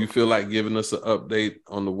Mo, you feel like giving us an update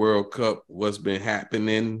on the World Cup? What's been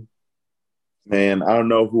happening? Man, I don't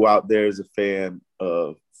know who out there is a fan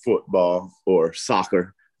of football or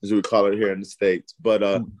soccer, as we call it here in the States. But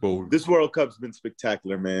this World Cup's been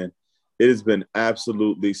spectacular, man. It has been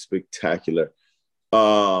absolutely spectacular.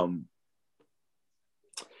 We're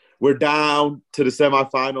down to the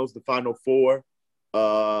semifinals, the final four.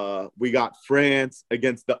 We got France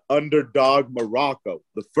against the underdog Morocco,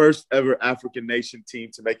 the first ever African nation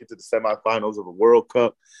team to make it to the semifinals of a World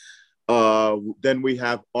Cup. Then we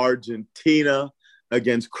have Argentina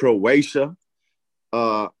against Croatia.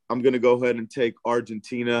 I'm going to go ahead and take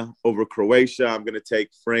Argentina over Croatia. I'm going to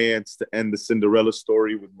take France to end the Cinderella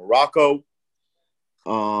story with Morocco.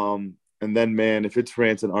 And then, man, if it's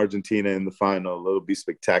France and Argentina in the final, it'll be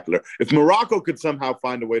spectacular. If Morocco could somehow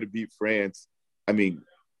find a way to beat France, I mean,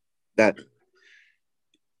 that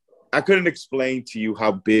I couldn't explain to you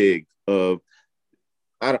how big of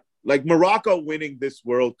like Morocco winning this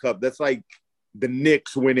World Cup. That's like the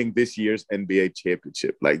Knicks winning this year's NBA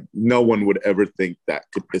championship. Like no one would ever think that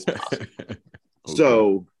is possible. Okay.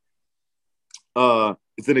 So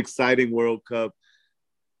it's an exciting World Cup.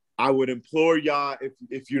 I would implore y'all,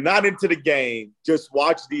 if you're not into the game, just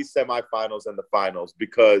watch these semifinals and the finals,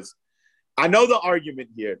 because I know the argument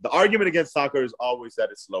here. The argument against soccer is always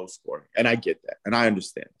that it's low scoring, and I get that, and I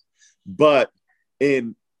understand. But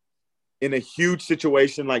in a huge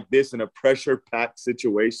situation like this, in a pressure-packed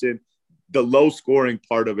situation, the low scoring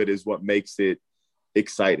part of it is what makes it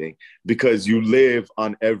exciting, because you live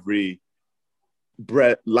on every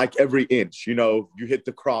breath, like every inch. You know, you hit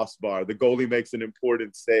the crossbar, the goalie makes an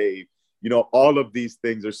important save. You know, all of these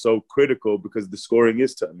things are so critical because the scoring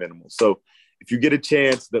is to a minimal. So if you get a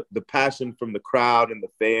chance, the passion from the crowd and the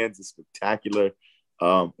fans is spectacular.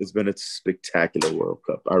 It's been a spectacular World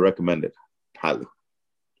Cup. I recommend it highly.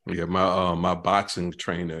 Yeah, my boxing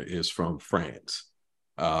trainer is from France,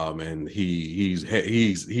 and he's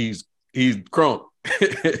crunk.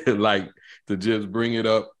 Like, to just bring it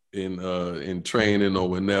up in training or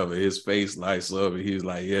whenever, his face lights up and he's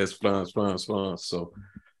like, yes, France. So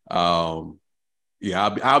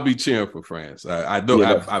yeah, I'll be cheering for France. I know.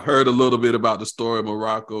 Yeah. I've heard a little bit about the story of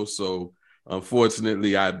Morocco, so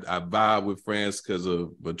Unfortunately, I vibe with France because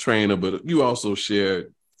of a trainer, but you also share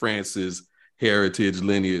France's heritage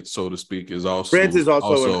lineage, so to speak, is France is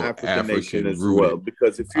also an African African nation as rooted. well,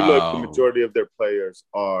 because if you look, the majority of their players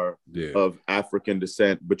are of African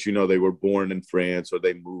descent, but they were born in France or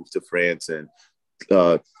they moved to France, and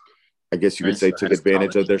I guess you could say took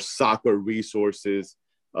advantage of their soccer resources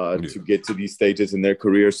to get to these stages in their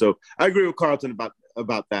career. So I agree with Carlton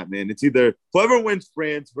about that, man. It's either whoever wins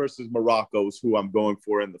France versus Morocco is who I'm going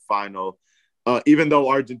for in the final. Even though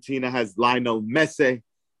Argentina has Lionel Messi,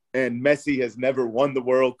 and Messi has never won the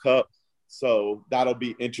World Cup, so that'll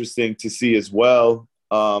be interesting to see as well.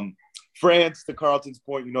 France, to Carlton's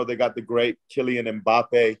point, they got the great Kylian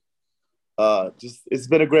Mbappe. It's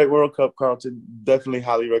been a great World Cup, Carlton. Definitely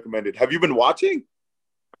highly recommended. Have you been watching?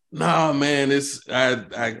 No, man.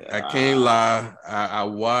 I can't lie. I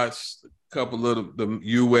watched a couple of the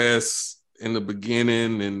U.S. in the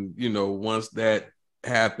beginning, and once that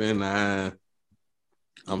happened,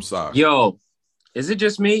 I'm sorry. Yo, is it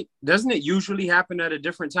just me? Doesn't it usually happen at a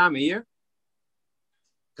different time of year?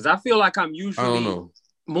 Because I feel like I'm usually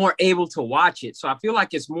more able to watch it. So I feel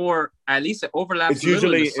like it's more, at least it overlaps. It's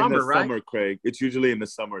usually in the summer, right? Craig. It's usually in the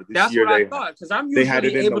summer. That's what I thought, because I'm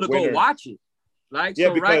usually able to go watch it.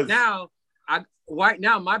 So right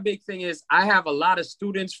now, my big thing is I have a lot of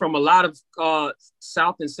students from a lot of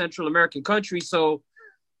South and Central American countries. So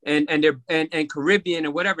and Caribbean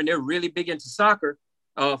and whatever, and they're really big into soccer,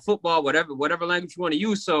 football, whatever language you want to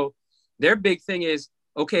use. So their big thing is,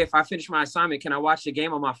 okay, if I finish my assignment, can I watch the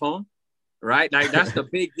game on my phone? Right? Like that's the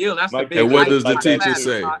big deal. That's the big. And what does the teacher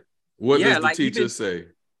say? What does the teacher say?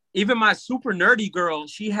 Even my super nerdy girl,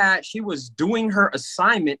 she was doing her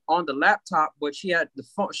assignment on the laptop, but she had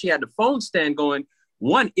the phone stand going.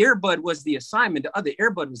 One earbud was the assignment, the other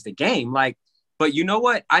earbud was the game. But you know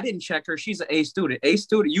what? I didn't check her. She's an A student.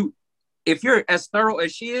 If you're as thorough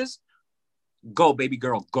as she is, go, baby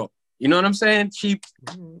girl, go. You know what I'm saying? She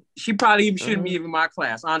probably even shouldn't be in my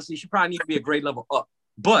class. Honestly, she probably needs to be a grade level up.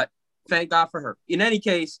 But thank God for her. In any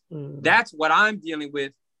case, that's what I'm dealing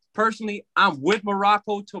with. Personally, I'm with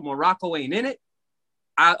Morocco till Morocco ain't in it.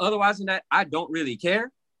 Otherwise than that, I don't really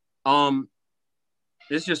care.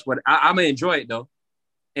 It's just what I'm gonna enjoy it though.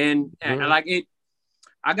 And like it,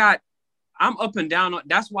 I'm up and down.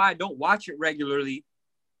 That's why I don't watch it regularly.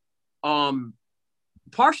 Partially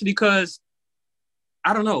because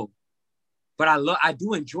I don't know, but I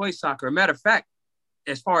do enjoy soccer. As a matter of fact,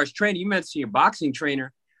 as far as training, you mentioned your boxing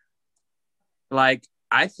trainer. Like,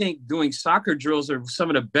 I think doing soccer drills are some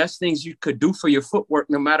of the best things you could do for your footwork,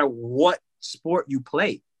 no matter what sport you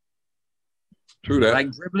play. True that.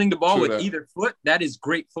 Like dribbling the ball with either foot, that is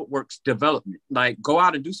great footwork development. Like, go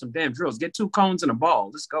out and do some damn drills. Get 2 cones and a ball.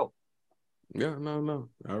 Let's go. Yeah, no.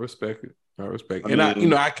 I respect it.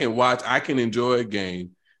 And I can enjoy a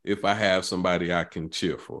game if I have somebody I can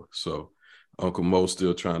cheer for. So Uncle Mo's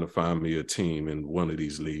still trying to find me a team in one of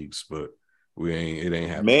these leagues, but it ain't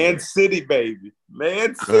happening. Man City, baby.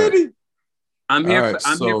 Man City. Right. I'm here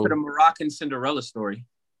for the Moroccan Cinderella story.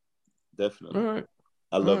 Definitely. All right.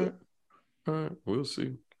 I love it. All right. We'll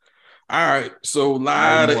see. All right. So a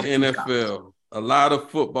lot of NFL, a lot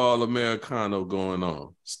of football Americano going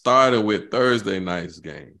on. Starting with Thursday night's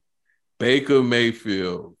game. Baker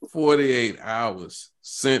Mayfield, 48 hours,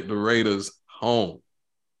 sent the Raiders home.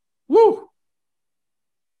 Woo!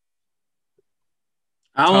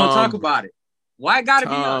 I don't want to talk about it. Why it gotta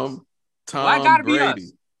be us? Why it gotta be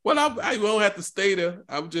us? Well, I won't have to stay there.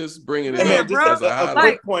 I'm just bringing it up. Just bro, as a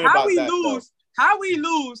quick point about that. How we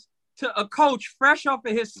lose to a coach fresh off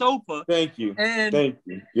of his sofa? Thank you. Thank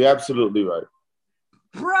you. You're absolutely right.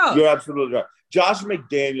 Bro. You're absolutely right. Josh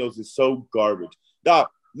McDaniels is so garbage.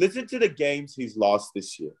 Doc, listen to the games he's lost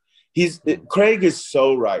this year. Craig is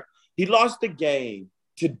so right. He lost the game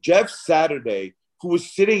to Jeff Saturday, who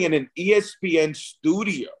was sitting in an ESPN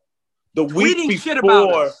studio the week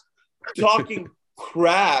before talking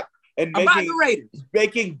crap and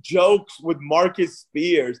making jokes with Marcus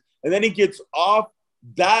Spears. And then he gets out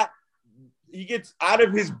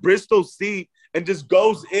of his Bristol seat and just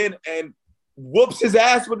goes in and whoops his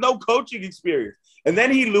ass with no coaching experience. And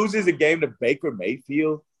then he loses a game to Baker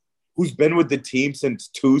Mayfield, who's been with the team since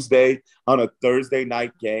Tuesday on a Thursday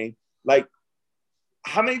night game. Like,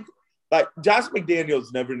 Josh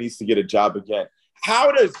McDaniels never needs to get a job again.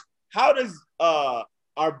 How does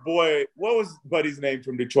our boy, what was Buddy's name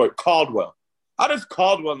from Detroit? Caldwell. How does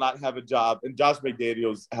Caldwell not have a job and Josh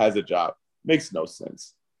McDaniels has a job? Makes no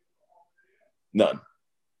sense. None.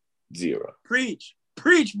 Zero. Preach,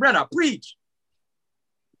 brother, preach.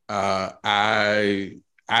 I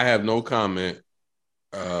have no comment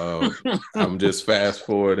I'm just fast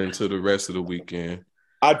forwarding to the rest of the weekend.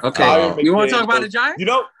 I'd Okay. fire You want to McDaniels. talk about the Giants?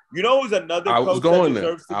 You know who's another I was coach going that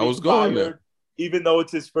there. deserves to I be was going fired, even though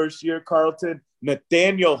it's his first year, Carlton?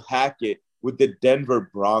 Nathaniel Hackett with the Denver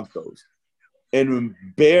Broncos. An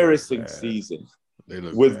embarrassing season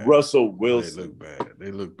with bad. Russell Wilson.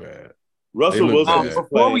 They look bad. Russell Wilson is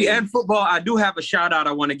before we playing. end football, I do have a shout out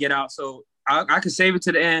I want to get out. So I can save it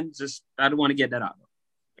to the end. Just I don't want to get that out.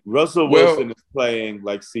 Russell Wilson is playing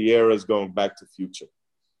like Sierra's going back to Future.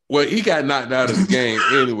 Well, he got knocked out of the game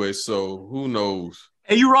anyway, so who knows?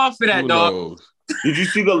 Hey, you wrong for that, who dog. Knows? Did you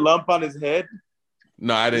see the lump on his head?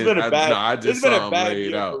 No, I didn't. I just saw him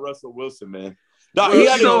laid out. For Russell Wilson, man. Dog, he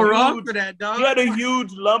had so wrong for that, dog. He had a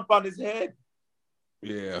huge lump on his head.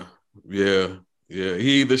 Yeah.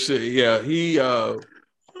 He either should. Yeah, he.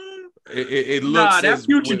 It looks. Nah, that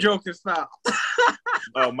Future joke is foul.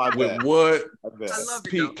 Oh my bad. With what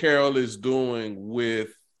Pete Carroll is doing with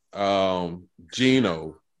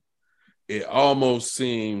Geno, it almost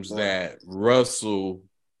seems that Russell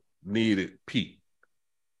needed Pete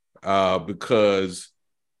because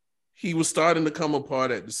he was starting to come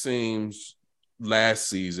apart at the seams last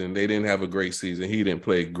season. They didn't have a great season. He didn't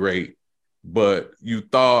play great, but you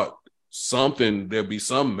thought there'd be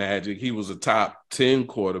some magic. He was a top 10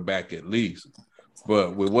 quarterback at least.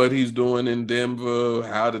 But with what he's doing in Denver,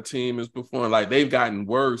 how the team is performing, like they've gotten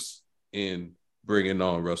worse in bringing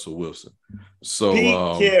on Russell Wilson. So Pete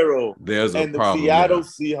Carroll there's a and problem. The Seattle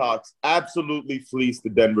Seahawks absolutely fleeced the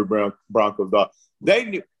Denver Broncos. Dog. They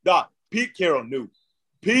knew. Dog. Pete Carroll knew.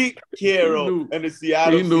 Pete Carroll and the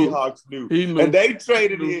Seattle Seahawks knew. And they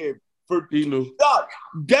traded him for. He knew. Dog.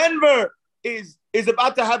 Denver is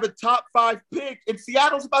about to have a top 5 pick, and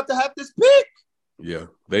Seattle's about to have this pick. Yeah,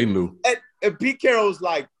 they knew. And Pete Carroll's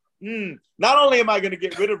like, not only am I going to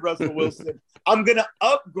get rid of Russell Wilson, I'm going to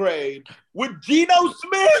upgrade with Geno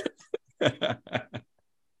Smith.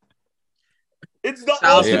 It's the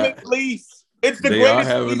ultimate fleece. It's the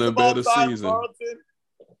greatest fleece of all time, Carlton.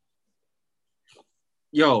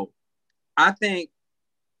 Yo, I think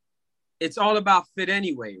it's all about fit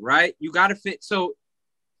anyway, right? You got to fit. So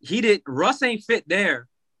Russ ain't fit there,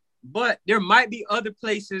 but there might be other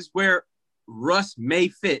places where Russ may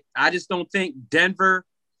fit. I just don't think Denver.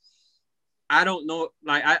 I don't know.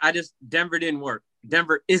 Like Denver didn't work.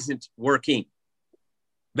 Denver isn't working.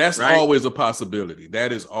 That's always a possibility.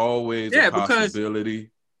 That is always a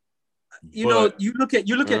possibility. Because, you look at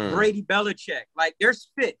Brady Belichick. Like there's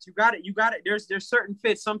fits. You got it. There's certain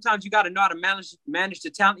fits. Sometimes you got to know how to manage the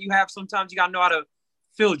talent you have. Sometimes you got to know how to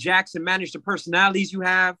Phil Jackson manage the personalities you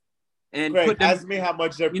have. And Craig, ask me how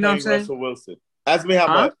much they're paying Russell Wilson. Ask me how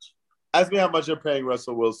much. Ask me how much they're paying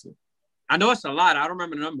Russell Wilson. I know it's a lot. I don't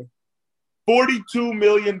remember the number. $42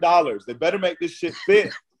 million. They better make this shit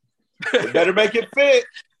fit. They better make it fit.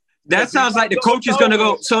 That sounds like the coach is going to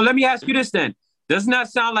go. So let me ask you this then. Doesn't that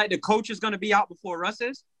sound like the coach is going to be out before Russ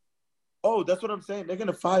is? Oh, that's what I'm saying. They're going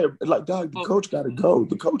to fire. Like, dog, the coach got to go.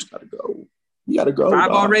 The coach got to go. You got to go.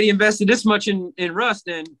 I've already invested this much in Russ,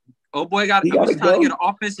 then boy, it's time to get an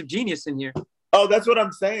offensive genius in here. Oh, that's what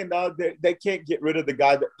I'm saying, dog. They can't get rid of the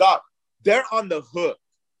guy. Dog, they're on the hook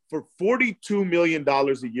for $42 million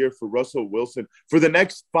a year for Russell Wilson for the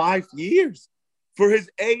next 5 years. For his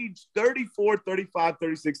age, 34, 35,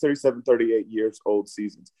 36, 37, 38 years old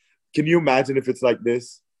seasons. Can you imagine if it's like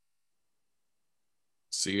this?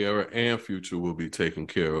 Sierra and Future will be taken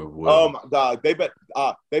care of. Oh my God, they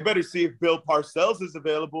better see if Bill Parcells is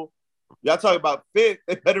available. Y'all talking about fit?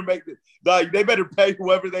 They better make this. They better pay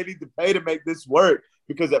whoever they need to pay to make this work,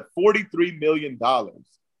 because at $43 million,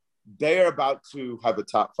 they are about to have a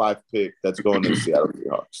top 5 pick that's going to the Seattle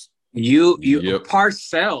Seahawks.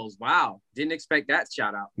 Parcells. Wow, didn't expect that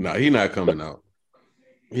shout out. No, he's not coming out.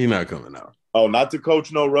 He's not coming out. Oh, not to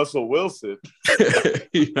coach no Russell Wilson.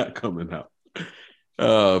 He's not coming out.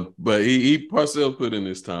 But he Parcells put in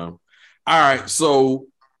his time. All right, so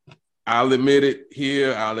I'll admit it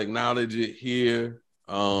here. I'll acknowledge it here.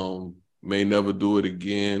 May never do it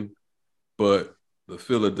again, but the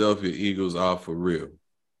Philadelphia Eagles are for real.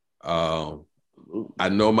 I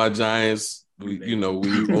know my Giants, we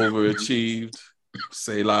overachieved.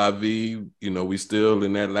 C'est la vie. We still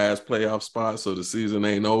in that last playoff spot, so the season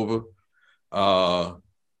ain't over.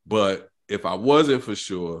 But if I wasn't for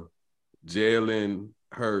sure, Jalen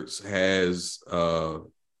Hurts has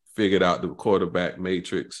figured out the quarterback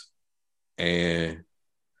matrix, and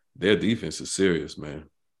their defense is serious, man.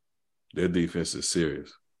 Their defense is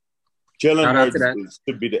serious. Jalen Hurts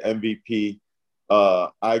should be the MVP.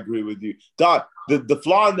 I agree with you, Doc. The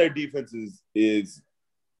flaw in their defense is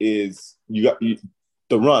the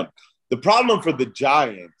run. The problem for the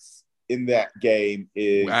Giants in that game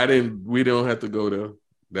is we don't have to go there.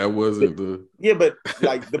 That wasn't the yeah, but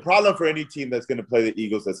like the problem for any team that's going to play the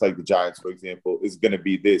Eagles, that's like the Giants, for example, is going to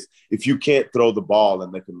be this: if you can't throw the ball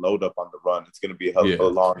and they can load up on the run, it's going to be a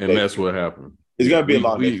long day. And that's what happened. It's going to be a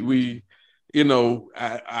long day. We you know,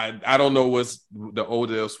 I don't know what's the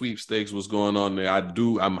Odell sweepstakes was going on there.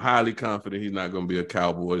 I'm highly confident he's not going to be a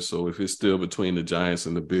Cowboy. So if it's still between the Giants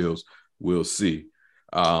and the Bills, we'll see.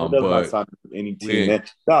 But any team. You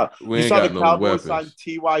saw the Cowboys sign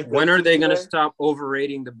T.Y. When are they going to stop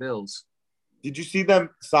overrating the Bills? Did you see them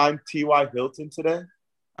sign T.Y. Hilton today?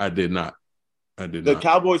 I did not. The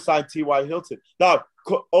Cowboys signed T.Y. Hilton. Now,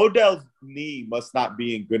 Odell's knee must not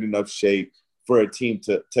be in good enough shape for a team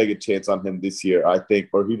to take a chance on him this year, I think,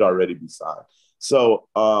 or he'd already be signed. So,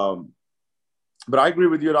 but I agree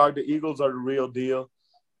with you, dog. The Eagles are the real deal.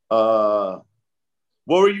 What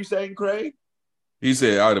were you saying, Craig? He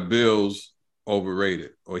said, "Are the Bills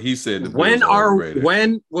overrated?" Or he said, "The Bills are overrated."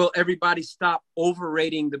 When will everybody stop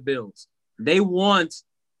overrating the Bills? They want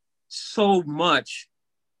so much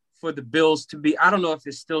for the Bills to be. I don't know if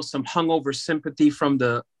it's still some hungover sympathy from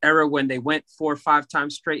the era when they went 4 or 5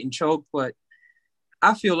 times straight and choked, but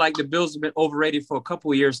I feel like the Bills have been overrated for a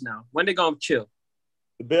couple of years now. When they gonna chill?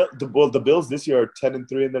 The Bills this year are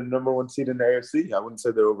 10-3 and they're number 1 seed in the AFC. I wouldn't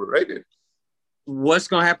say they're overrated. What's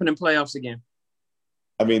gonna happen in playoffs again?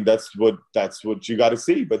 I mean, that's what you got to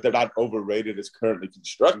see, but they're not overrated as currently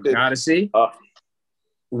constructed. Got to see.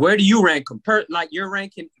 Where do you rank them? You're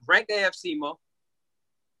rank the AFC, Mo.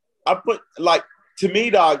 I put to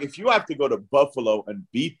me, dog. If you have to go to Buffalo and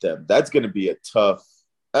beat them, that's going to be a tough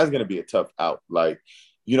out. Like,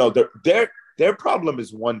 you know, their problem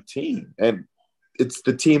is one team, and it's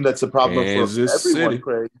the team that's a problem Kansas for everyone. City.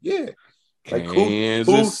 Craig. Yeah, like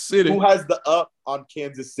Kansas City. Who has the up on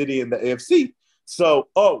Kansas City in the AFC? So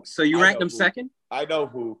you rank them second? I know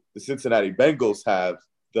who. The Cincinnati Bengals have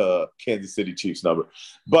the Kansas City Chiefs number.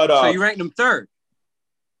 But so you rank them third?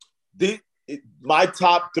 My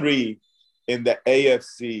top 3 in the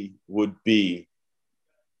AFC would be,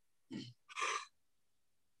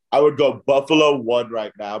 I would go Buffalo 1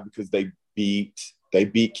 right now because they beat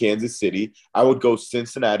Kansas City. I would go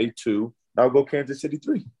Cincinnati 2. I would go Kansas City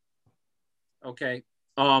 3. Okay.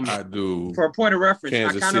 I do. For a point of reference,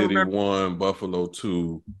 Kansas City 1, Buffalo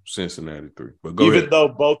 2, Cincinnati 3. But go ahead. Though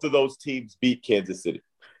both of those teams beat Kansas City.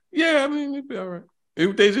 Yeah, I mean, it'd be all right.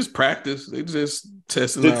 They just practice. They just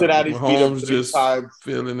testing Cincinnati's out. Beat them Mahomes 3 just times.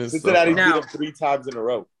 feeling it. Cincinnati's beat them 3 times in a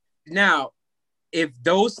row. Now, if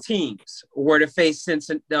those teams were to face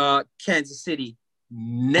Kansas City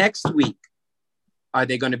next week, are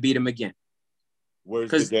they going to beat them again?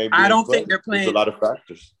 Where's the game? I don't think they're playing. There's a lot of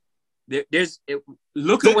factors.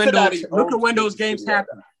 Look at when those games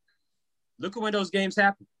happen. Look at when those games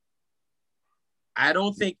happen. I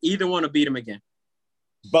don't think either one will beat them again.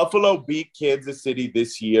 Buffalo beat Kansas City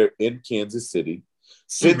this year in Kansas City.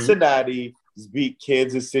 Cincinnati beat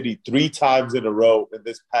Kansas City 3 times in a row in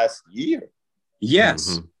this past year.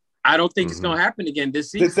 Yes. I don't think it's going to happen again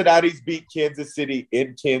this season. Cincinnati's beat Kansas City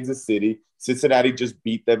in Kansas City. Cincinnati just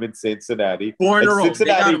beat them in Cincinnati. 4 in a row.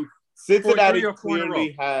 Cincinnati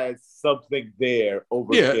clearly has something there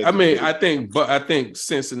over. Yeah, Kansas I mean, City. I think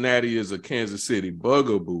Cincinnati is a Kansas City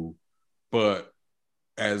bugaboo, but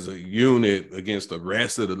as a unit against the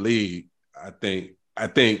rest of the league, I think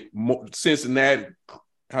Cincinnati.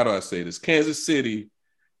 How do I say this? Kansas City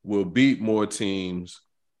will beat more teams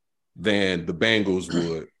than the Bengals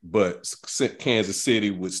would, but Kansas City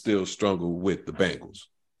would still struggle with the Bengals.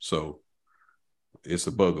 So it's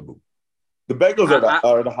a bugaboo. The Bengals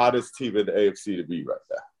are the hottest team in the AFC to beat right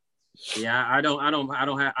now. Yeah, I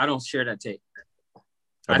don't share that take.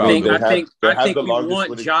 I think we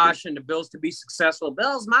want Josh and the Bills to be successful.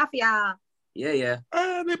 Bills Mafia. Yeah.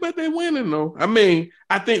 But they're winning though. I mean,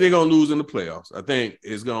 I think they're gonna lose in the playoffs. I think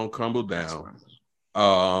it's gonna crumble down.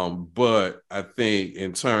 But I think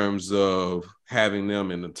in terms of having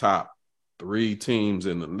them in the top 3 teams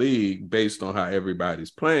in the league, based on how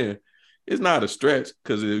everybody's playing, it's not a stretch,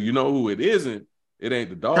 because you know who it isn't. It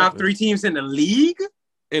ain't the Dolphins. Top 3 teams in the league?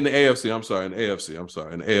 In the AFC. I'm sorry. In the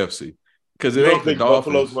AFC. Because it you ain't don't think the Dolphins.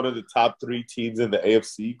 Buffalo's one of the top 3 teams in the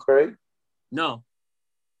AFC, Craig? No.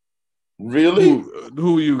 Really?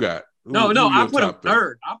 Who you got? No. I put them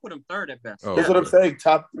third. I put them third at best. Oh, that's what I'm saying.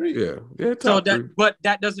 Top 3. Yeah. Top 3. But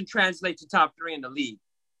that doesn't translate to top 3 in the league.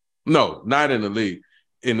 No, not in the league.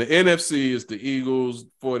 In the NFC, it's the Eagles,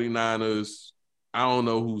 49ers. I don't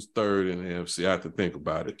know who's third in the NFC. I have to think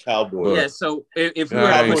about it. The Cowboys. Yeah, so if we were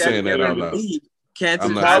I to ain't put saying that out in the loud. league, Kansas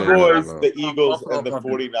The Cowboys, the Eagles, and the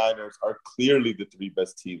 49ers are clearly the 3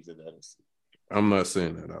 best teams in the NFC. I'm not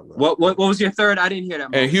saying that out loud. What was your third? I didn't hear that.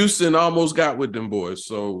 And Houston almost got with them boys.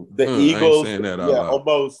 So The I Eagles, ain't saying that out loud.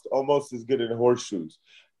 almost as good in horseshoes.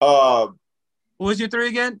 What was your three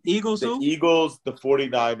again? Eagles, The who? Eagles, the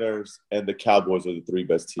 49ers, and the Cowboys are the three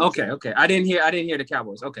best teams. Okay. I didn't hear the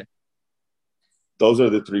Cowboys. Okay. Those are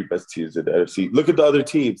the three best teams in the NFC. Look at the other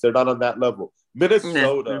teams. They're not on that level.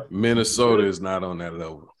 Minnesota. Minnesota is not on that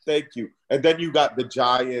level. Thank you. And then you got the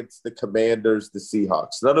Giants, the Commanders, the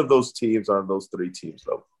Seahawks. None of those teams are on those three teams,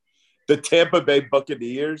 though. The Tampa Bay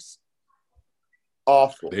Buccaneers,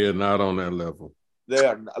 awful. They're not on that level. They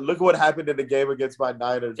are. Look at what happened in the game against my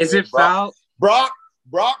Niners. Is it foul? Brock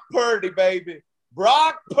Purdy, baby.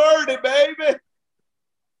 Brock Purdy, baby.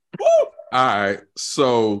 Woo! All right.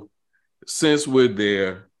 So since we're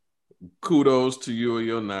there, kudos to you and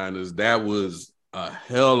your Niners. That was a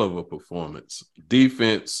hell of a performance.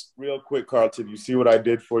 Defense. Real quick, Carlton, you see what I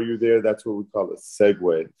did for you there? That's what we call a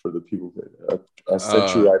segue for the people. I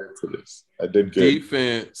sent you right into this. I did good.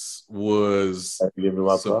 Defense was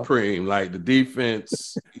supreme. Like the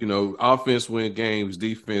defense, offense win games,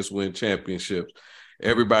 defense win championships.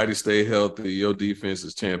 Everybody stay healthy. Your defense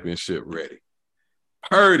is championship ready.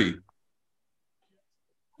 Purdy.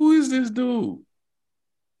 Who is this dude?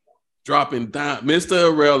 Dropping down, Mr.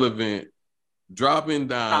 Irrelevant, dropping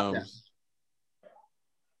dimes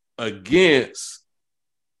against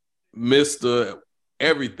Mr.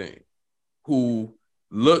 Everything, who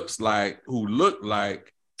looked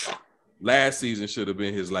like last season should have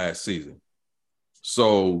been his last season.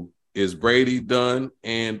 So is Brady done,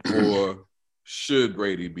 and or should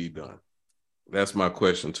Brady be done? That's my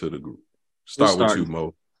question to the group. Start with you,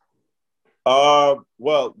 Mo.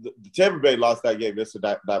 Well, the Tampa Bay lost that game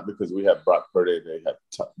yesterday, not because we have Brock Purdy.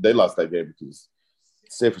 They lost that game because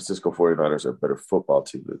San Francisco 49ers are a better football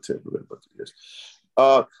team than Tampa Bay Buccaneers.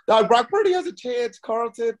 Now Brock Purdy has a chance,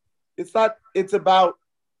 Carlton. It's about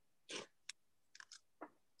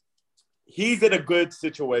he's in a good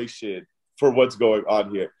situation for what's going on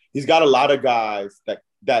here. He's got a lot of guys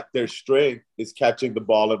that their strength is catching the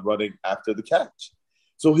ball and running after the catch.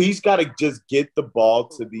 So he's got to just get the ball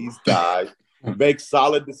to these guys, make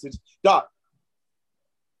solid decisions. Doc,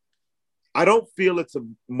 I don't feel it's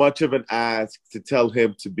much of an ask to tell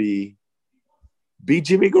him to be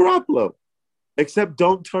Jimmy Garoppolo, except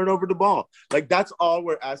don't turn over the ball. Like, that's all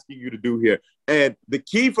we're asking you to do here. And the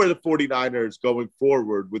key for the 49ers going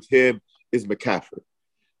forward with him is McCaffrey.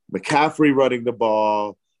 McCaffrey running the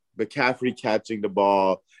ball, McCaffrey catching the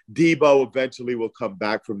ball. Debo eventually will come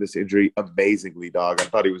back from this injury amazingly, dog. I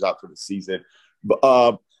thought he was out for the season.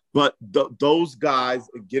 But those guys,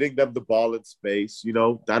 getting them the ball in space,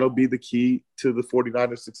 that'll be the key to the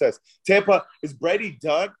 49ers' success. Tampa, is Brady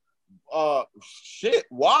done? Shit,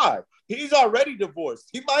 why? He's already divorced.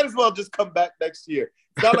 He might as well just come back next year.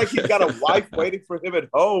 It's not like he's got a wife waiting for him at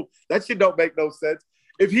home. That shit don't make no sense.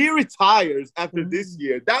 If he retires after this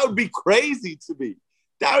year, that would be crazy to me.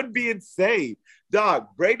 That would be insane. Dog,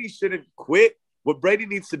 Brady shouldn't quit. What Brady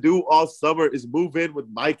needs to do all summer is move in with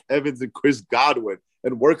Mike Evans and Chris Godwin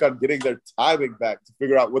and work on getting their timing back to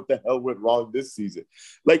figure out what the hell went wrong this season.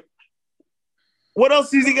 Like, what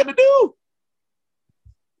else is he going to do?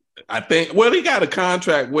 I think, he got a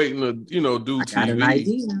contract waiting to, do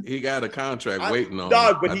TV. He got a contract waiting on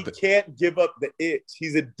dog, but he can't give up the itch.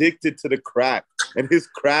 He's addicted to the crack, and his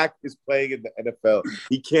crack is playing in the NFL.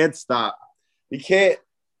 He can't stop. He can't.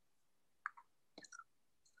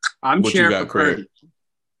 I'm cheering for Purdy.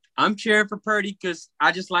 I'm cheering for Purdy because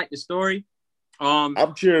I just like the story.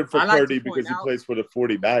 I'm cheering for Purdy because he plays for the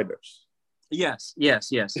 49ers. Yes.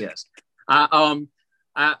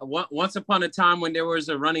 Once upon a time when there was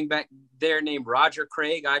a running back there named Roger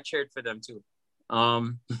Craig, I cheered for them too.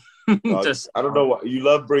 I don't know why you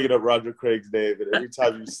love bringing up Roger Craig's name, and every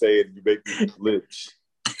time you say it, you make me flinch.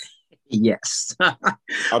 Yes.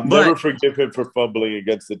 I'll never forgive him for fumbling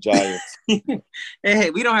against the Giants. hey,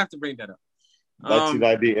 we don't have to bring that up.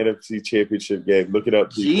 1990 NFC Championship game. Look it up,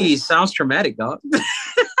 people. Geez, sounds traumatic, dog.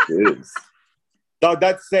 It is. Dog,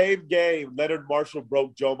 that same game, Leonard Marshall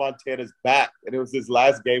broke Joe Montana's back, and it was his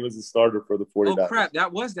last game as a starter for the 49ers. Oh, crap.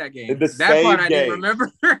 That was that game. In the that same part I game. didn't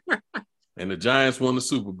remember. And the Giants won the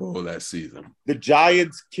Super Bowl that season. The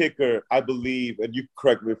Giants kicker, I believe, and you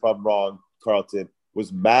correct me if I'm wrong, Carlton,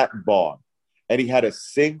 was Matt Vaughn, and he had a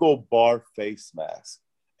single bar face mask.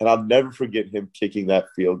 And I'll never forget him kicking that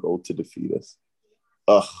field goal to defeat us.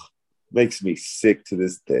 Ugh, makes me sick to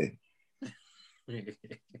this day. We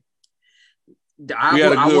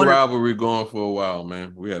had a good rivalry going for a while,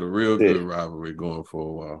 man. We had a real good rivalry going for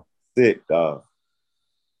a while. Sick, dog.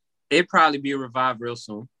 It'd probably be revived real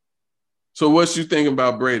soon. So what you thinking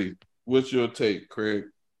about Brady? What's your take, Craig?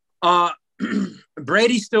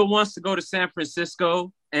 Brady still wants to go to San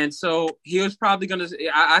Francisco, and so he was probably going to.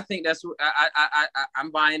 I think that's.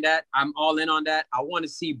 I'm buying that. I'm all in on that. I want to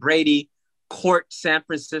see Brady court San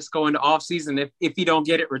Francisco in the offseason if he don't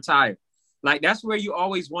get it, retire. Like, that's where you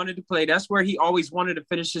always wanted to play. That's where he always wanted to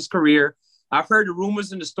finish his career. I've heard the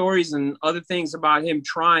rumors and the stories and other things about him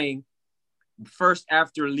trying first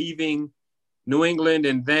after leaving New England,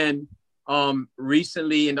 and then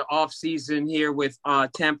recently in the offseason here with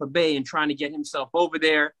Tampa Bay and trying to get himself over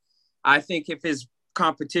there. I think if his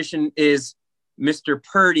competition is Mr.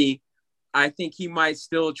 Purdy, I think he might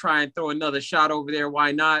still try and throw another shot over there.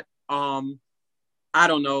 Why not? I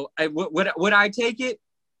don't know. Would I take it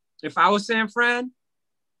if I was San Fran?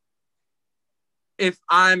 If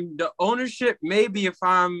I'm the ownership, maybe. If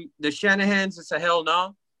I'm the Shanahans, it's a hell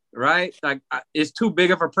no, right? Like, it's too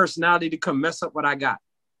big of a personality to come mess up what I got,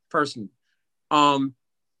 personally.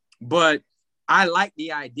 But I like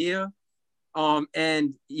the idea.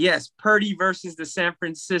 And yes, Purdy versus the San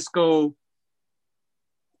Francisco,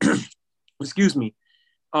 excuse me.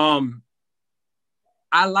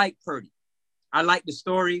 I like Purdy. I like the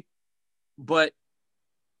story, but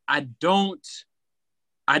I don't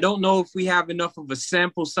know if we have enough of a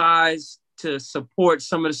sample size to support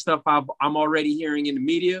some of the stuff I'm already hearing in the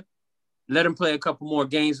media. Let him play a couple more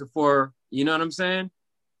games before, you know what I'm saying?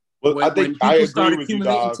 Well, when people start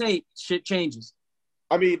accumulating tape, shit changes.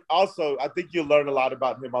 I mean, also, I think you'll learn a lot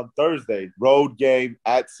about him on Thursday. Road game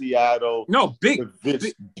at Seattle. No, big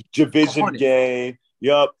division game.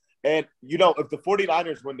 Yup. And, if the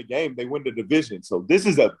 49ers win the game, they win the division. So this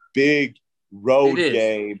is a big road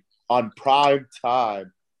game on prime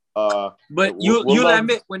time. But you'll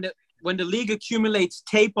admit, when the league accumulates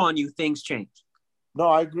tape on you, things change. No,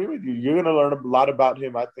 I agree with you. You're going to learn a lot about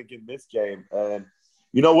him, I think, in this game. And,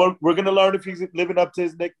 we're going to learn if he's living up to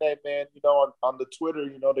his nickname, man. On the Twitter,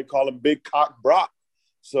 they call him Big Cock Brock.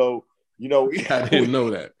 So, I didn't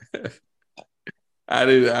know that. I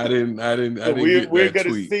didn't. We're going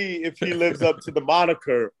to see if he lives up to the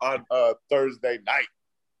moniker on Thursday night.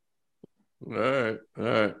 All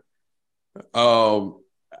right.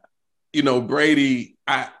 Brady,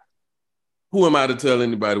 who am I to tell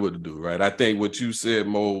anybody what to do, right? I think what you said,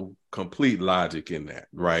 Mo, complete logic in that,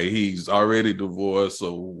 right? He's already divorced,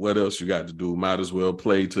 so what else you got to do? Might as well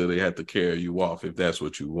play till they have to carry you off if that's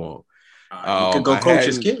what you want. You could go coach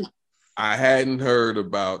his kid. I hadn't heard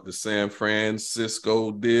about the San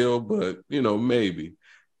Francisco deal, but, maybe.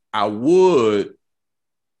 I would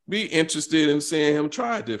be interested in seeing him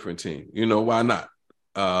try a different team. Why not?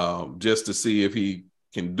 Just to see if he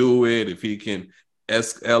can do it, if he can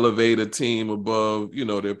elevate a team above,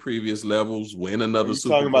 their previous levels, win another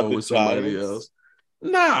Super Bowl with somebody else.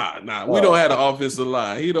 Nah. We don't have the offensive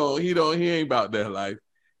line. He ain't about that life.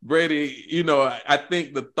 Brady, I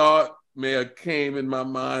think the thought may have came in my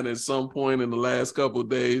mind at some point in the last couple of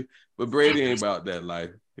days, but Brady ain't about that life.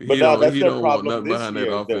 But that's their problem this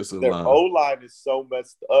year. Their O-line is so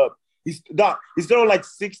messed up. He's throwing like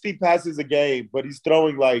 60 passes a game, but he's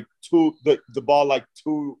throwing like the ball like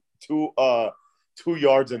two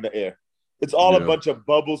yards in the air. It's all a bunch of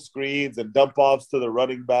bubble screens and dump offs to the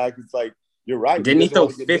running back. It's like, you're right. Didn't he throw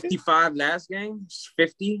 55 last game?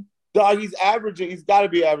 50? Dog, he's got to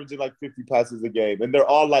be averaging like 50 passes a game. And they're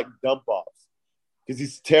all like dump offs because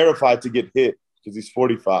he's terrified to get hit because he's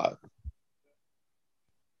 45.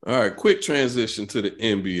 All right, quick transition to the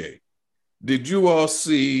NBA. Did you all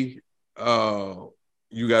see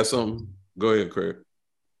you got something? Go ahead, Craig.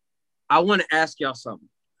 I want to ask y'all something.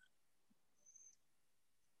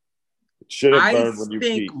 Should have burned when you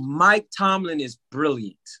peaked. I think Mike Tomlin is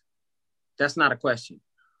brilliant. That's not a question.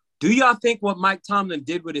 Do y'all think what Mike Tomlin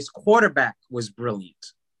did with his quarterback was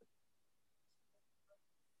brilliant?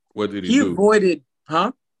 What did he do? He avoided,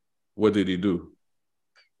 What did he do?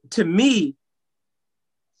 To me,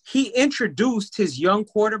 he introduced his young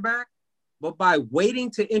quarterback, but by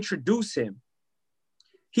waiting to introduce him,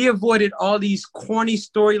 he avoided all these corny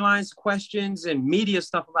storylines, questions, and media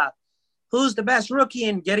stuff about who's the best rookie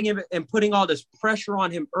and getting him and putting all this pressure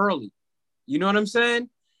on him early. You know what I'm saying?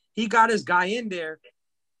 He got his guy in there,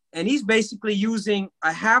 and he's basically using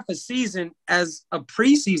a half a season as a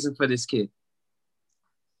preseason for this kid.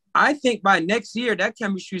 I think by next year, that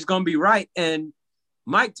chemistry is going to be right, and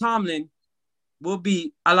Mike Tomlin will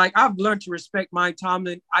be – I've learned to respect Mike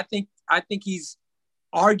Tomlin. I think he's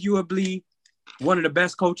arguably one of the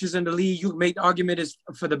best coaches in the league. You can make the argument is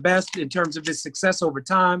for the best in terms of his success over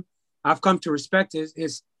time. I've come to respect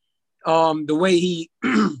his the way he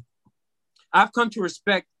I've come to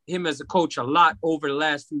respect him as a coach a lot over the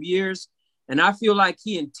last few years. And I feel like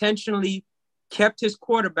he intentionally kept his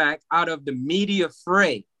quarterback out of the media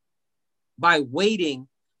fray by waiting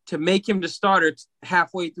to make him the starter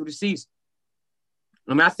halfway through the season.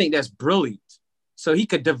 I mean, I think that's brilliant. So he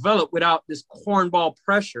could develop without this cornball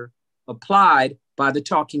pressure applied by the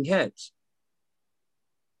talking heads.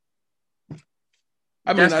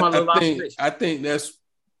 I mean, I think that's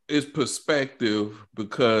is perspective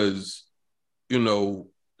because, you know,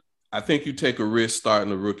 I think you take a risk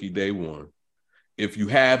starting a rookie day one. If you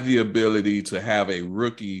have the ability to have a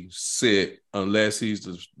rookie sit, unless he's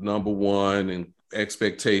the number one and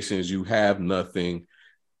expectations, you have nothing.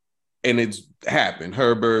 And it's happened.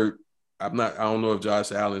 Herbert, I don't know if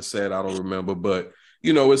Josh Allen said, I don't remember, but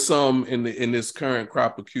you know, it's some in this current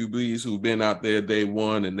crop of QBs who've been out there day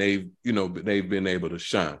one and they've been able to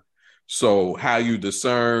shine. So how you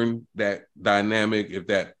discern that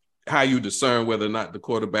dynamic, how you discern whether or not the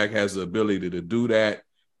quarterback has the ability to do that,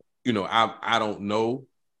 you know, I don't know.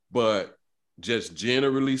 But just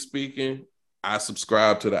generally speaking, I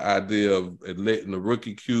subscribe to the idea of letting the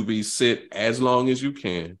rookie QB sit as long as you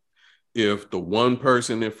can. If the one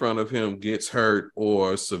person in front of him gets hurt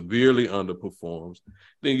or severely underperforms,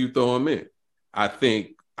 then you throw him in. I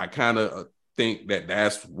kind of think that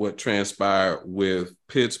that's what transpired with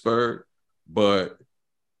Pittsburgh, but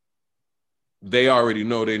they already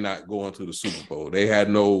know they're not going to the Super Bowl. They had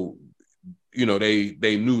no, you know, they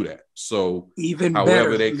knew that. So even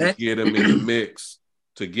however better, they could get him in the mix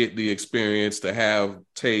to get the experience, to have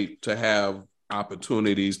tape, to have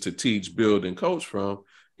opportunities to teach, build, and coach from,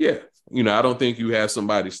 yeah. You know, I don't think you have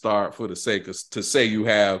somebody start for the sake of to say you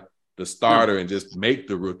have the starter and just make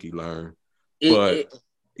the rookie learn. But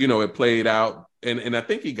you know, it played out, and I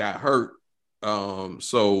think he got hurt.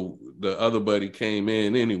 So the other buddy came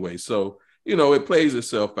in anyway. So you know, it plays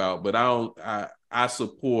itself out. But I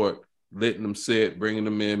support letting them sit, bringing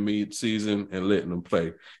them in mid-season, and letting them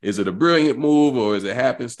play. Is it a brilliant move or is it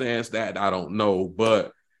happenstance? That I don't know,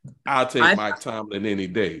 but I'll take Mike Tomlin any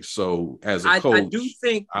day. So as a coach, I do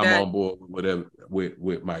think I'm on board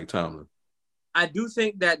with Mike Tomlin. I do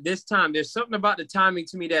think that this time there's something about the timing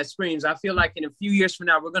to me that screams. I feel like in a few years from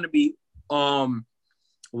now, we're going to be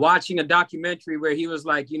watching a documentary where he was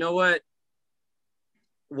like, you know what?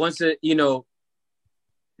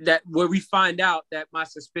 That where we find out that my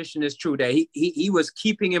suspicion is true, that he was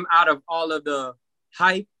keeping him out of all of the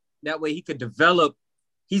hype. That way he could develop.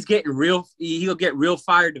 He'll get real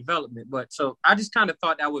fire development. But so I just kind of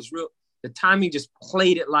thought that was real. The timing just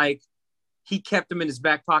played it like he kept him in his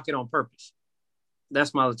back pocket on purpose.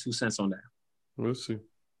 That's my 2 cents on that. We'll see.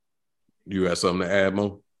 You have something to add,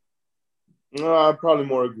 Mo? No, I probably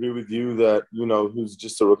more agree with you that, you know, he's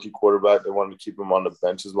just a rookie quarterback. They wanted to keep him on the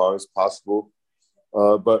bench as long as possible.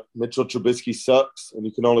 But Mitchell Trubisky sucks, and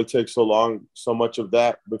you can only take so much of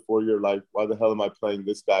that before you're like, why the hell am I playing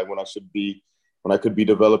this guy when I could be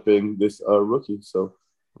developing this rookie? So,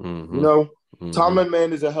 you know, Tomlin,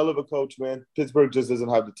 man, is a hell of a coach, man. Pittsburgh just doesn't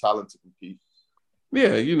have the talent to compete.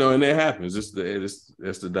 Yeah, you know, and it happens. That's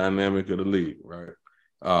the dynamic of the league, right?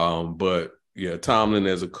 But yeah, Tomlin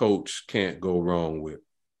as a coach can't go wrong with.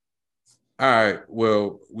 All right,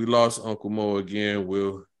 well, we lost Uncle Mo again.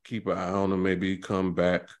 We'll keep an eye on him. Maybe come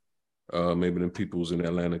back. Maybe them peoples in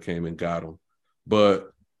Atlanta came and got him.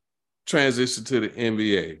 But transition to the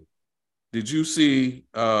NBA. Did you see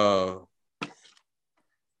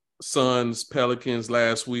Suns Pelicans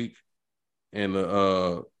last week and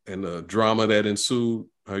the drama that ensued?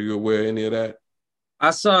 Are you aware of any of that? I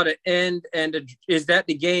saw the end, and is that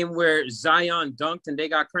the game where Zion dunked and they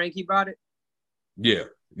got cranky about it? Yeah.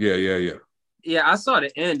 Yeah, I saw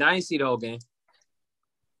the end. I didn't see the whole game.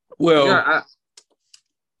 Well,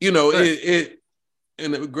 it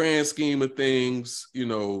in the grand scheme of things, you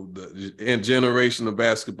know, in generation of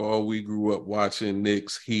basketball, we grew up watching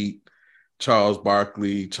Knicks, Heat, Charles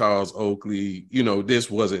Barkley, Charles Oakley. You know, this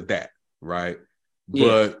wasn't that, right? Yeah.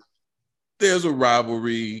 But there's a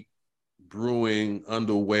rivalry brewing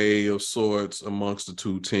underway of sorts amongst the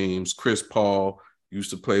two teams. Chris Paul used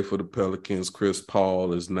to play for the Pelicans. Chris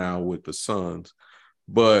Paul is now with the Suns.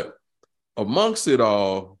 But amongst it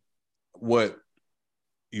all, what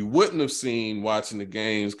you wouldn't have seen watching the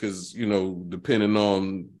games, because, you know, depending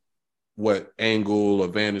on what angle or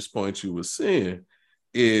vantage point you were seeing,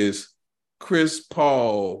 is Chris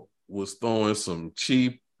Paul was throwing some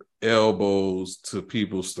cheap elbows to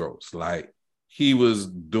people's throats. Like, he was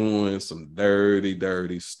doing some dirty,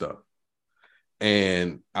 dirty stuff.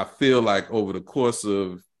 And I feel like over the course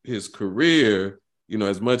of his career, you know,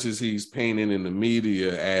 as much as he's painted in the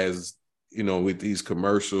media as, you know, with these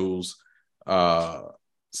commercials,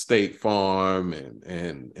 State Farm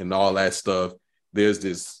and all that stuff, there's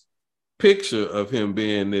this picture of him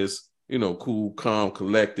being this, you know, cool, calm,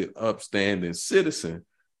 collected, upstanding citizen.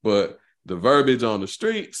 But the verbiage on the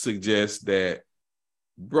street suggests that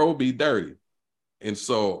bro be dirty. And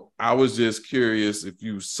so I was just curious if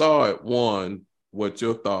you saw it, one, what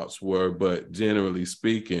your thoughts were, but generally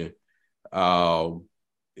speaking,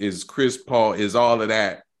 is Chris Paul, is all of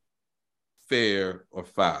that fair or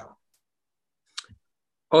foul?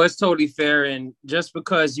 Oh, it's totally fair. And just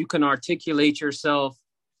because you can articulate yourself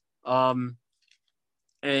and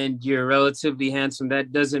you're relatively handsome,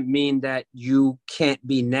 that doesn't mean that you can't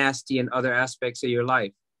be nasty in other aspects of your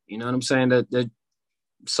life. You know what I'm saying?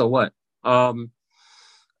 So what?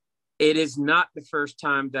 It is not the first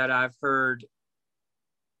time that I've heard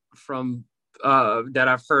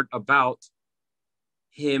about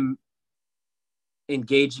him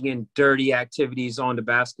engaging in dirty activities on the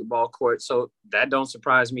basketball court. So that don't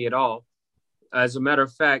surprise me at all. As a matter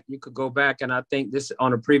of fact, you could go back, and I think this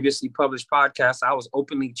on a previously published podcast, I was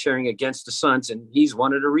openly cheering against the Suns, and he's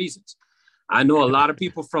one of the reasons. I know a lot of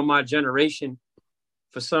people from my generation,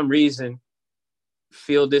 for some reason,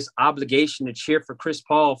 feel this obligation to cheer for Chris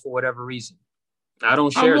Paul for whatever reason. I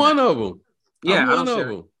don't share. I'm one of them. Yeah, I don't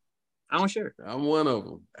share. I don't share. I'm one of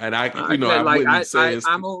them, and I I'm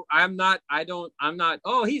not.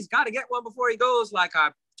 Oh, he's got to get one before he goes. Like,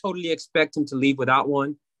 I totally expect him to leave without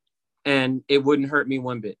one, and it wouldn't hurt me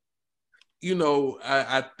one bit. You know,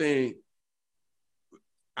 I think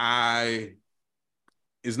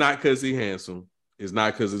it's not because he's handsome. It's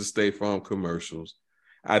not because of the State Farm commercials.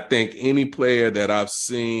 I think any player that I've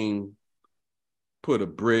seen put a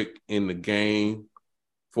brick in the game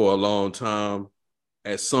for a long time,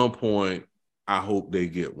 at some point, I hope they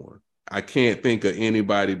get one. I can't think of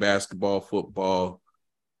anybody, basketball, football,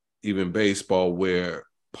 even baseball, where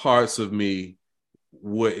parts of me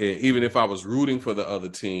would, even if I was rooting for the other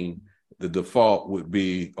team, the default would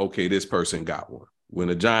be, okay, this person got one. When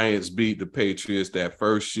the Giants beat the Patriots that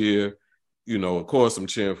first year, you know, of course I'm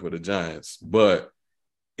cheering for the Giants. But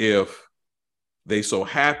if they so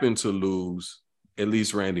happen to lose, at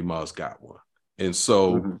least Randy Moss got one. And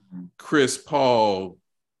so Chris Paul,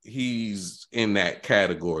 he's in that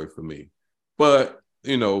category for me. But,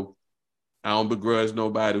 you know, I don't begrudge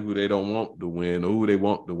nobody who they don't want to win or who they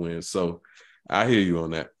want to win. So I hear you on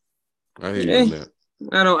that.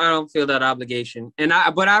 I don't feel that obligation.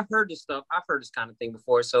 But I've heard this stuff. I've heard this kind of thing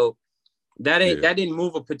before. So that didn't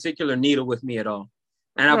move a particular needle with me at all.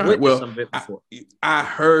 And I've witnessed some of it before. I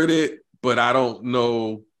heard it, but I don't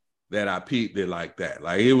know that I peeped it like that.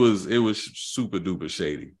 Like, it was super duper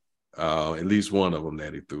shady. At least one of them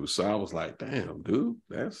that he threw. So I was like, damn, dude,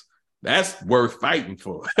 that's worth fighting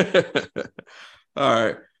for.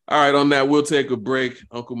 All right. On that, we'll take a break.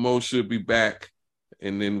 Uncle Mo should be back,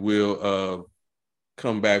 and then we'll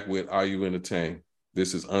come back with Are You Entertained?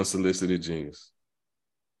 This is Unsolicited Genius.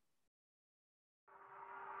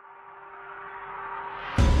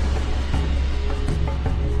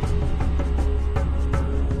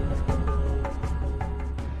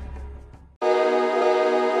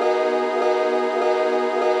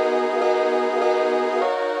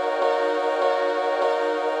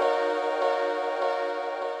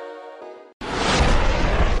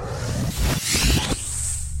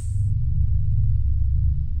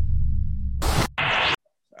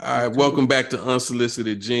 All right, welcome back to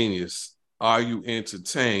Unsolicited Genius. Are you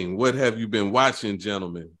entertained? What have you been watching,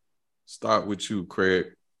 gentlemen? Start with you, Craig.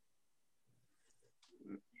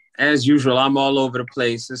 As usual, I'm all over the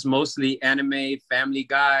place. It's mostly anime, Family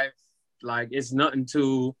Guy. Like, it's nothing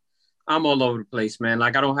to... I'm all over the place, man.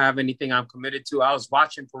 Like, I don't have anything I'm committed to. I was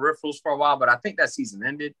watching Peripherals for a while, but I think that season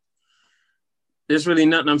ended. There's really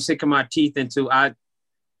nothing I'm sinking my teeth into. I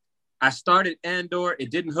started Andor.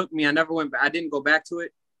 It didn't hook me. I didn't go back to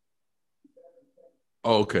it.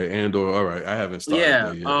 Oh, okay, Andor. All right, I haven't started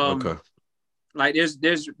that yet. Okay. Like,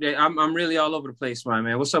 I'm really all over the place,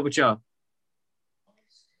 man. What's up with y'all?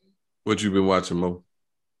 What you been watching, Mo?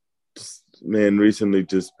 Man, recently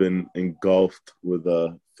just been engulfed with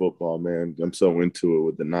football, man. I'm so into it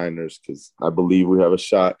with the Niners because I believe we have a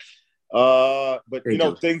shot. But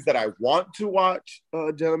things that I want to watch,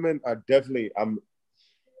 gentlemen, I'm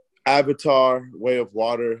Avatar: Way of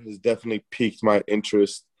Water has definitely piqued my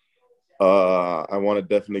interest. I want to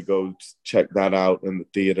definitely go check that out in the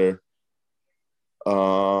theater.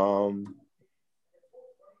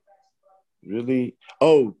 Really?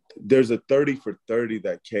 Oh, there's a 30 for 30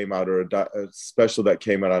 that came out, or a special that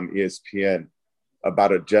came out on ESPN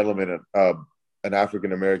about a gentleman, an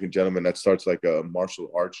African-American gentleman that starts like a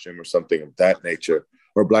martial arts gym or something of that nature,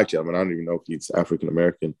 or a black gentleman. I don't even know if he's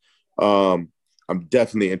African-American. I'm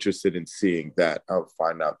definitely interested in seeing that. I'll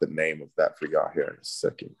find out the name of that for y'all here in a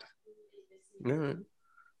second. All right.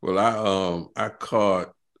 Well, I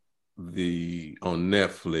caught on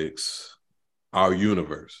Netflix, Our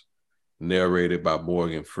Universe, narrated by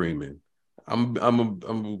Morgan Freeman. I'm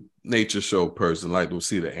a nature show person, like to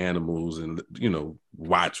see the animals and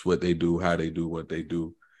watch what they do, how they do what they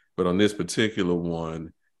do. But on this particular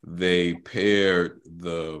one, they paired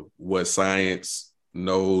what science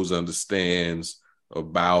knows, understands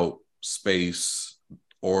about space,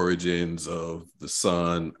 origins of the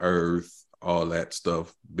sun, Earth, all that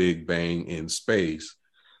stuff, Big Bang in space.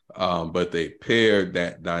 But they paired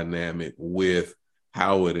that dynamic with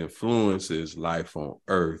how it influences life on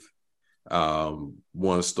Earth.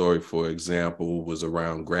 One story, for example, was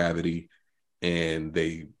around gravity, and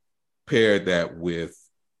they paired that with,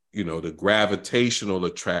 the gravitational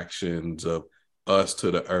attractions of us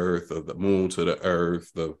to the Earth, of the moon to the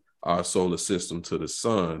Earth, of our solar system to the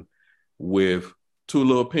sun, with two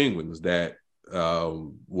little penguins that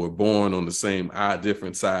were born on the same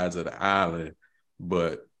different sides of the island,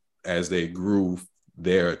 but as they grew,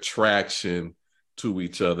 their attraction to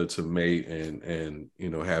each other to mate and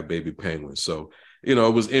have baby penguins. So, it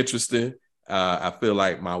was interesting. I feel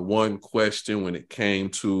like my one question when it came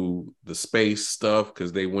to the space stuff,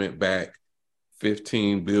 because they went back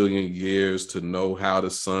 15 billion years to know how the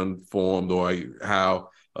sun formed, or how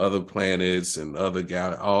other planets and other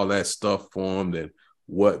galaxies, all that stuff formed, and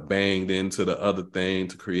what banged into the other thing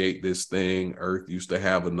to create this thing. Earth used to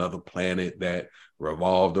have another planet that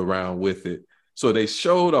revolved around with it. So they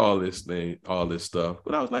showed all this stuff,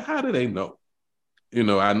 but I was like, how do they know?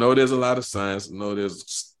 I know there's a lot of science. I know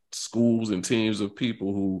there's schools and teams of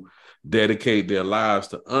people who dedicate their lives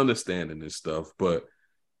to understanding this stuff, but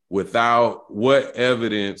without what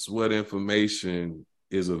evidence, what information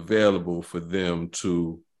is available for them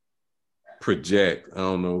to project, I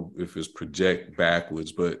don't know if it's project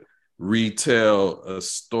backwards, but retell a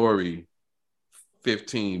story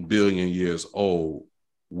 15 billion years old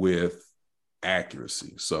with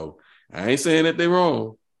accuracy. So I ain't saying that they're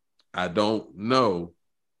wrong. I don't know.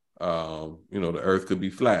 The Earth could be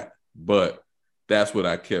flat, but that's what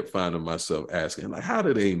I kept finding myself asking. Like, how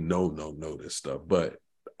do they know this stuff? But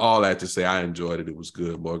all that to say, I enjoyed it. It was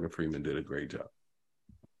good. Morgan Freeman did a great job.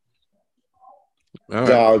 All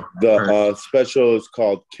right. The special is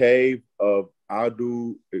called Cave of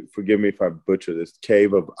Adu. Forgive me if I butcher this.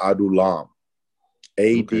 Cave of Adulam.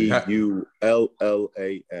 Adullam.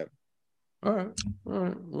 All right.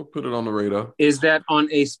 We'll put it on the radar. Is that on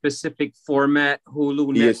a specific format?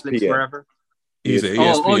 Hulu, Netflix, ESPN. wherever? He's an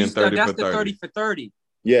ESPN 30 that's for the 30. 30 for 30.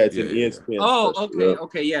 Yeah, it's an ESPN. Oh, special. okay. Yep.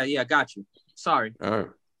 Okay, yeah, got you. Sorry. All right.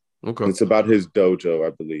 Okay. It's about his dojo, I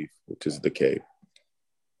believe, which is the cave.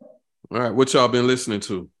 All right. What y'all been listening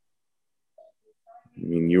to? I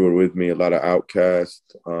mean, you were with me, a lot of Outkast.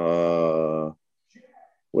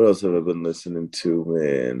 What else have I been listening to,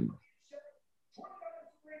 man?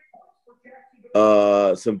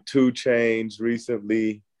 Some 2 Chainz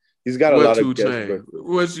recently. He's got a lot of guest.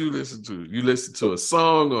 What you listen to? You listen to a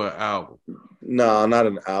song or an album? No, not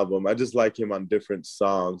an album. I just like him on different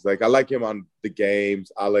songs. Like I like him on The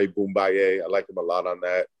Games, Ale Boombaye. I like him a lot on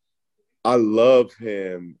that. I love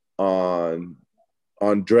him on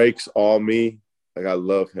Drake's All Me. Like I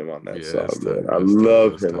love him on that song. Man. I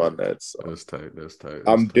love him on that song. That's tight.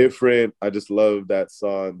 I'm different. I just love that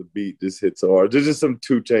song. The beat just hits hard. There's just some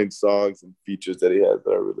 2 Chainz songs and features that he has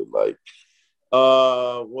that I really like.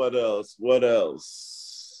 What else?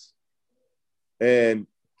 And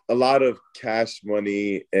a lot of Cash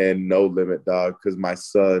Money and No Limit, dog, because my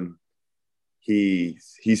son,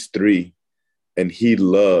 he's 3 and he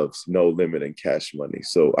loves No Limit and Cash Money.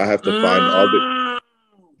 So I have to find all the.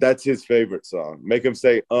 That's his favorite song. Make him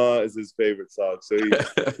say is his favorite song. So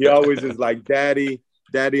he always is like, Daddy,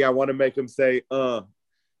 I want to make him say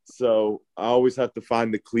So I always have to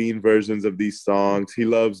find the clean versions of these songs. He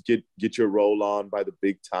loves Get Your Roll On by the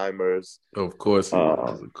Big Timers. Of course he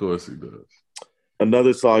does. Of course he does.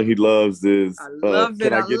 Another song he loves is I love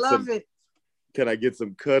it. Can I Get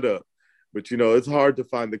Some Cut Up? But it's hard to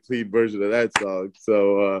find the clean version of that song.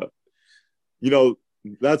 So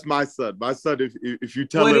that's my son. My son, if you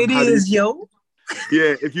tell him what it is, yo.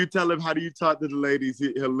 Yeah, if you tell him how do you talk to the ladies,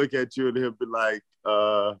 he'll look at you and he'll be like,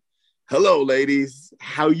 hello, ladies.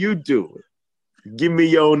 How you doing? Give me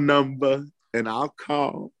your number and I'll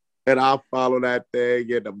call and I'll follow that thing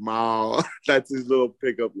in the mall. That's his little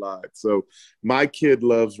pickup line. So my kid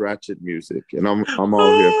loves ratchet music and I'm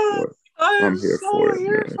all here for it. I'm here for it,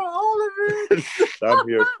 man. For all of it. I'm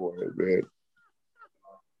here for it, man.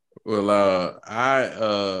 Well,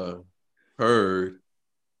 I heard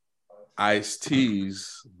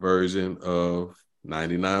Ice-T's version of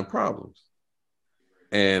 99 Problems.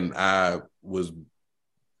 And I was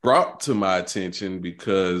brought to my attention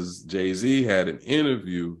because Jay-Z had an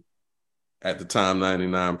interview at the time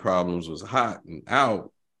 99 Problems was hot and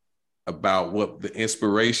out about what the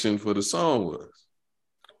inspiration for the song was.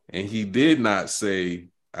 And he did not say,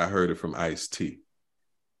 I heard it from Ice-T.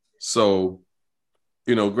 So,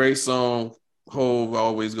 great song. Hove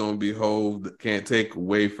always going to be Hove. Can't take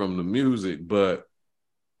away from the music, but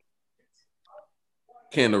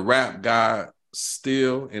can the rap guy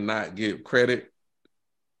steal and not give credit?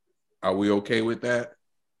 Are we okay with that?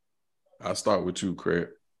 I'll start with you, Craig.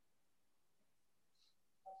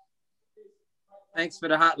 Thanks for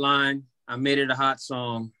the hotline. I made it a hot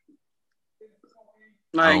song.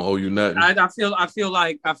 I don't owe you nothing. I feel like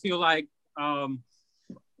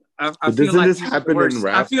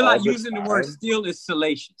using the word steal is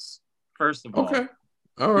salacious. First of all, okay,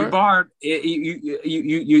 all right. You barred it,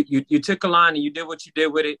 you took a line and you did what you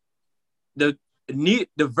did with it. The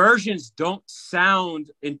versions don't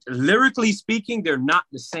sound, lyrically speaking, they're not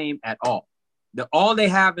the same at all. All they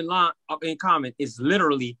have in common is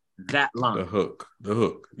literally that line. The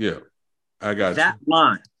hook. Yeah, I got that you.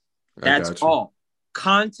 Line. That's all.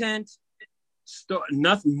 Content,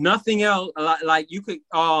 nothing else. Like you could,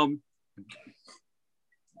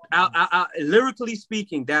 lyrically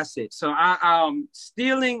speaking, that's it. So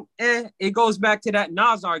stealing, it goes back to that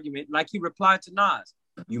Nas argument. Like he replied to Nas,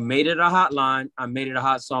 you made it a hot line, I made it a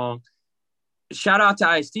hot song. Shout out to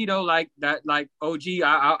Ice-T though, like OG.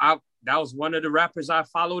 I that was one of the rappers I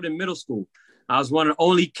followed in middle school. I was one of the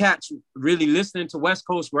only cats really listening to West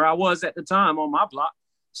Coast where I was at the time on my block.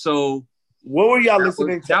 So what were y'all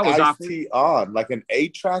listening to Ice-T on? Like an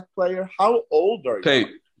 8-track player? How old are you?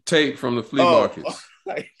 Tape from the flea markets.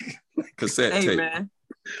 Cassette tape. Man.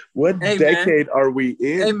 What decade are we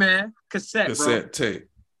in? Hey man, cassette tape.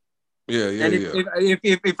 Yeah.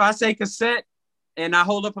 If I say cassette and I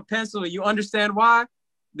hold up a pencil and you understand why,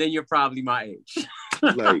 then you're probably my age.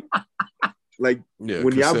 when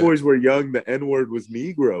cassette. y'all boys were young, the N-word was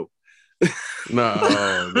Negro.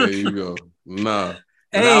 There you go. Nah.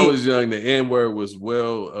 When I was young, the N-word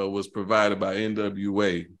was provided by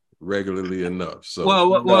NWA regularly enough. So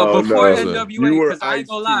before NWA, because I ain't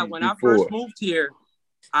gonna lie, when I first moved here,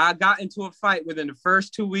 I got into a fight within the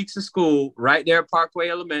first 2 weeks of school right there at Parkway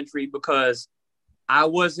Elementary because I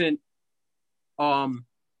wasn't I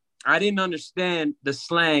didn't understand the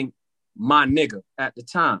slang my nigga at the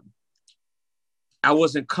time. I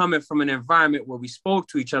wasn't coming from an environment where we spoke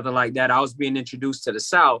to each other like that. I was being introduced to the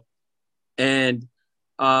South. And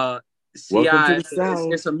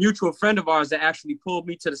it's a mutual friend of ours that actually pulled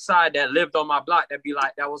me to the side that lived on my block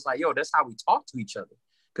that was like, yo, that's how we talk to each other.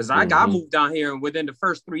 Because I moved down here and within the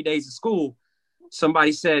first 3 days of school,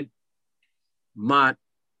 somebody said, you know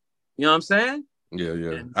what I'm saying? Yeah.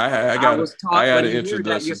 And I had an introduction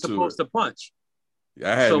that you're supposed to punch.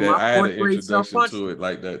 I had an introduction to it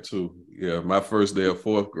like that too. Yeah, my first day of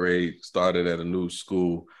 4th grade started at a new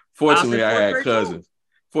school. Fortunately, I had cousins.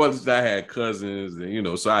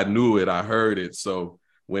 And so I knew it. I heard it. So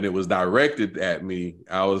when it was directed at me,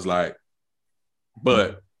 I was like,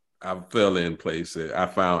 but I fell in place. I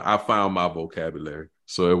found my vocabulary,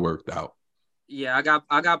 so it worked out. Yeah,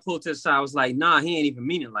 I got pulled to the side. I was like, nah, he ain't even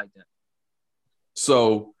mean it like that.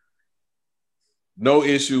 So no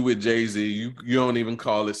issue with Jay-Z. You don't even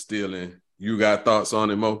call it stealing. You got thoughts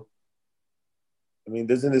on it, Mo? I mean,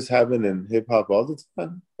 doesn't this happen in hip hop all the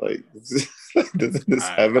time? Like, doesn't this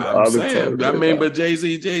happen all the time? I mean, but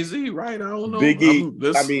Jay-Z, right? I don't know.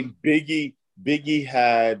 Biggie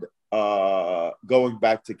had going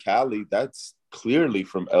back to Cali. That's clearly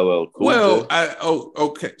from LL Cool J.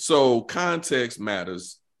 Okay. So context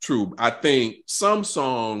matters. True. I think some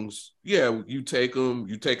songs, you take them.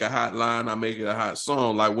 You take a hot line, I make it a hot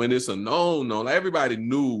song. Like when it's a known, like everybody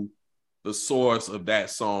knew the source of that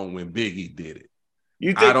song when Biggie did it.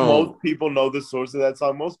 You think most people know the source of that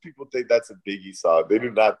song? Most people think that's a Biggie song. They do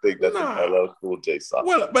not think that's an LL Cool J song.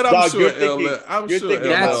 Well, but I'm sure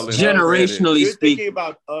that's generationally you're speaking. Thinking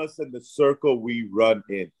about us and the circle we run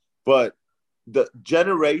in. But the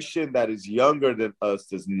generation that is younger than us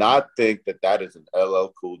does not think that is an LL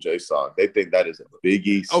Cool J song. They think that is a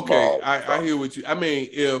Biggie song. Okay, I hear what you. I mean,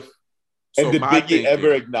 did Biggie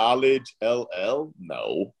ever acknowledge LL?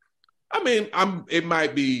 No. I mean, it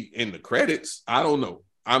might be in the credits. I don't know.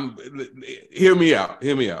 Hear me out.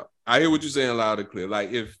 I hear what you're saying loud and clear.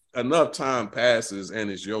 Like if enough time passes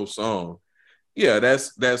and it's your song,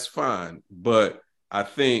 that's fine. But I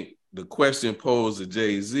think the question posed to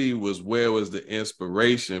Jay-Z was, where was the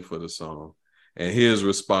inspiration for the song? And his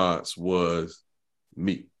response was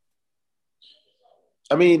me.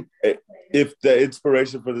 I mean, if the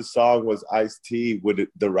inspiration for the song was Ice-T, would it,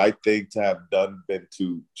 the right thing to have done been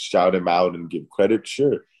to shout him out and give credit?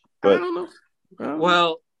 Sure. But I don't know.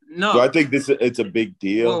 Well, no. do I think it's a big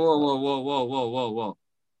deal? Whoa.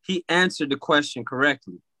 He answered the question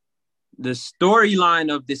correctly. The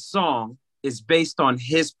storyline of this song is based on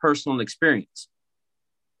his personal experience.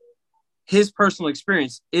 His personal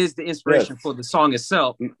experience is the inspiration for the song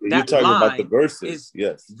itself. You're talking about the verses.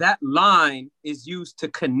 Yes. That line is used to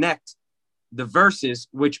connect the verses,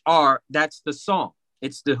 that's the song.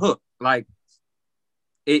 It's the hook. Like,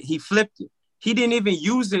 he flipped it. He didn't even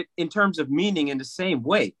use it in terms of meaning in the same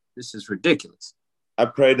way. This is ridiculous. I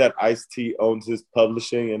pray that Ice-T owns his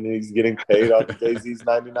publishing and he's getting paid off Jay-Z's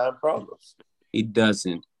 99 Problems. He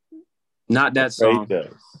doesn't. Not that song. He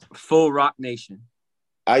does. Full Rock Nation.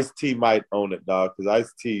 Ice-T might own it, dog, because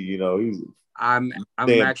Ice-T, he's... I'm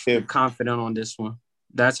actually confident on this one.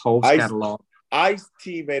 That's Hope's catalog.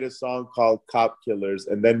 Ice-T made a song called Cop Killers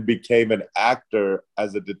and then became an actor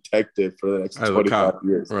as a detective for the next 25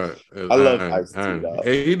 years. Right. I love Ice-T, dog.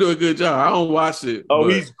 Hey, he do a good job. I don't watch it. Oh,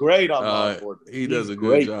 he's great on Law & Order. He does a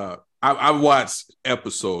good job. I watch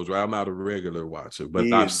episodes, right? I'm not a regular watcher,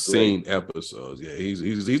 but I've seen episodes. Yeah,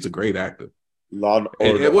 he's a great actor. Law &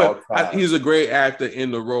 Order. He's a great actor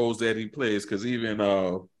in the roles that he plays, because even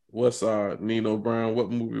what's Nino Brown? What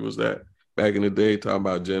movie was that? Back in the day, talking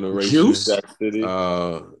about Generation. Juice?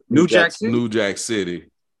 New Jack City.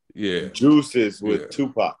 Yeah. Juices with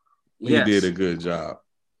Tupac. He did a good job.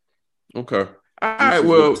 Okay. All right.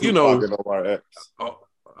 Well,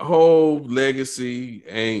 whole legacy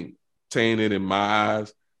ain't tainted in my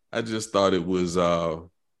eyes. I just thought it was I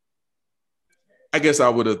guess I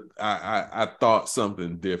would have I thought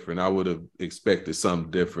something different. I would have expected something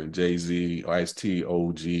different. Jay-Z, Ice-T,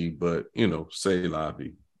 OG, but say la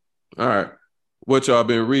vie. All right. What y'all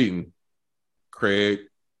been reading, Craig?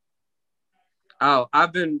 Oh,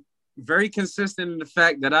 I've been very consistent in the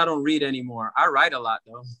fact that I don't read anymore. I write a lot,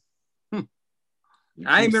 though.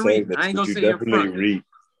 I ain't been reading. I ain't gonna say you're front.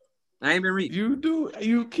 I ain't been reading. You do.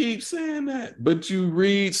 You keep saying that, but you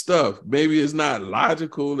read stuff. Maybe it's not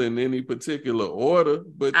logical in any particular order,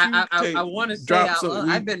 but I want to say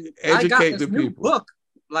I've been educate I got this new book.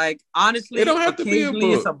 Like, honestly, it don't have to be a book.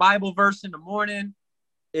 It's a Bible verse in the morning.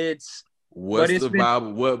 What's the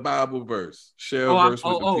Bible? What Bible verse? Share a verse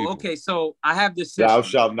with the people. Okay. So I have this system. Thou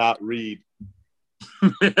shalt not read.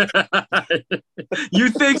 You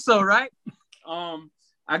think so, right?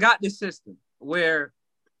 I got this system where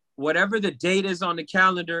whatever the date is on the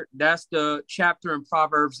calendar, that's the chapter in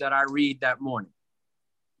Proverbs that I read that morning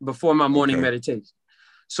before my morning meditation.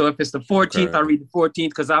 So if it's the 14th, I read the 14th,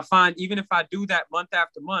 because I find even if I do that month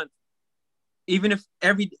after month, even if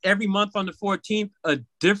every month on the 14th, a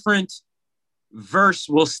different verse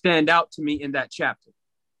will stand out to me in that chapter.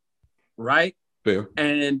 Right? Fair.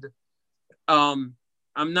 And I'm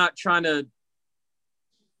not trying to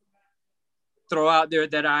throw out there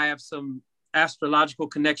that I have some astrological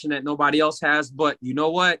connection that nobody else has, but you know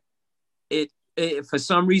what? It for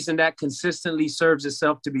some reason that consistently serves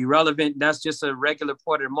itself to be relevant. That's just a regular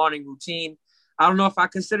part of the morning routine. I don't know if I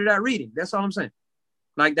consider that reading. That's all I'm saying.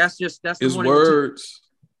 Like that's it's words.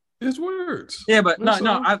 Routine. It's words. Yeah, but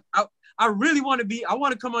I really want to I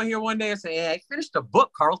want to come on here one day and say, hey, I finished the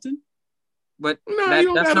book, Carlton. But no,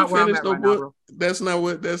 you don't that's not where I'm at right now, that's not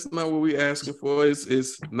what we asking for.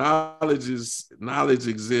 It's knowledge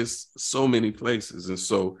exists so many places. And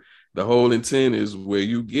so the whole intent is where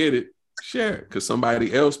you get it, share it. Because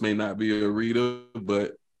somebody else may not be a reader,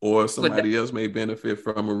 or somebody else may benefit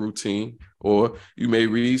from a routine, or you may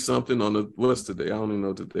read something on what's today? I don't even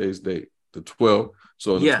know today's date, the 12th.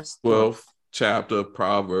 So the 12th chapter of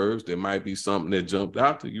Proverbs, there might be something that jumped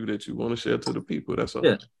out to you that you want to share to the people. That's all.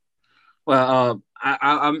 Yeah. Well,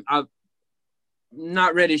 I'm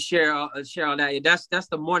not ready to share all that. That's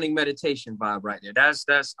the morning meditation vibe right there. That's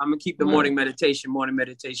I'm gonna keep the morning meditation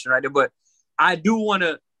right there. But I do want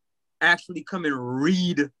to actually come and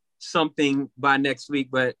read something by next week.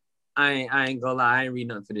 But I ain't gonna lie, I ain't read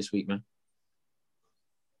nothing for this week, man.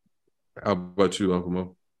 How about you, Uncle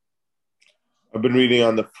Mo? I've been reading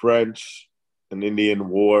on the French and Indian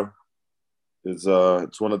War. It's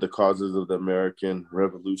one of the causes of the American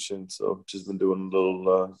Revolution. So just been doing a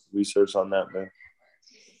little research on that, man.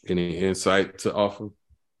 Any insight to offer?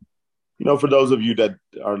 For those of you that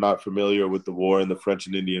are not familiar with the war and the French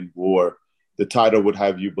and Indian War, the title would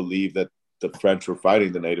have you believe that the French were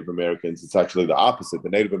fighting the Native Americans. It's actually the opposite. The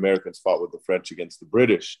Native Americans fought with the French against the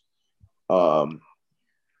British.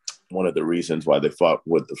 One of the reasons why they fought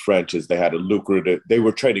with the French is they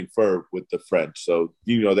were trading fur with the French. So,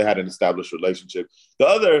 they had an established relationship. The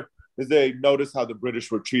other is they noticed how the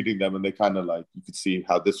British were treating them, and they kind of like, you could see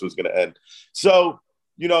how this was going to end. So,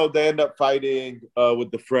 they end up fighting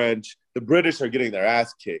with the French. The British are getting their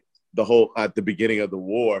ass kicked at the beginning of the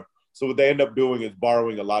war. So what they end up doing is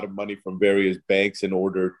borrowing a lot of money from various banks in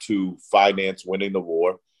order to finance winning the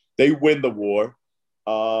war. They win the war.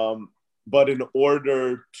 But in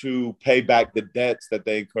order to pay back the debts that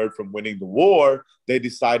they incurred from winning the war, they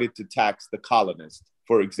decided to tax the colonists.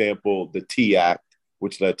 For example, the Tea Act,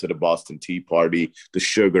 which led to the Boston Tea Party, the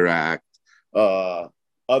Sugar Act,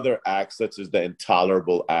 other acts such as the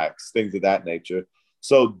Intolerable Acts, things of that nature.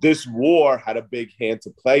 So this war had a big hand to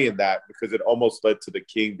play in that because it almost led to the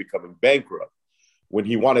king becoming bankrupt. When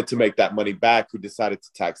he wanted to make that money back, he decided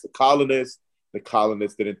to tax the colonists. The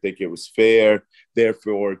colonists didn't think it was fair,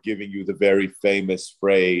 therefore giving you the very famous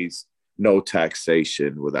phrase, no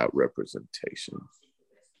taxation without representation.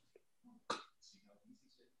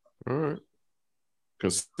 All right.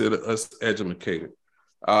 Consider us educated.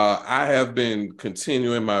 I have been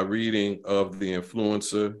continuing my reading of The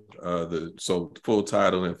Influencer, so full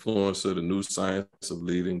title Influencer, The New Science of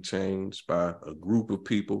Leading Change by a group of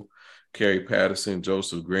people, Carrie Patterson,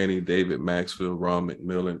 Joseph Graney, David Maxfield, Ron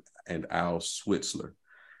McMillan, and Al Switzler.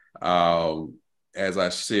 As I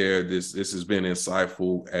shared, this has been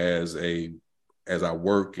insightful as I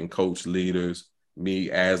work and coach leaders,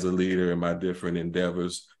 me as a leader in my different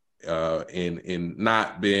endeavors, in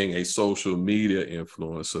not being a social media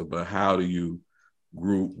influencer, but how do you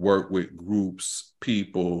work with groups,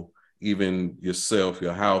 people, even yourself,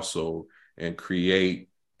 your household, and create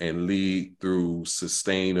and lead through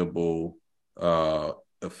sustainable,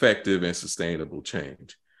 effective and sustainable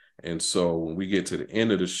change. And so when we get to the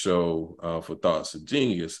end of the show for Thoughts of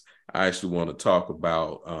Genius, I actually want to talk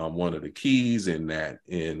about one of the keys in that,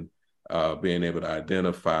 in being able to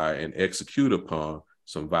identify and execute upon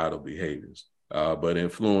some vital behaviors. But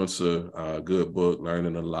Influencer, good book,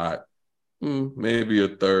 learning a lot, maybe a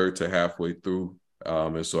third to halfway through.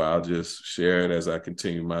 And so I'll just share it as I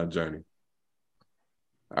continue my journey.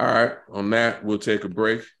 All right, on that, we'll take a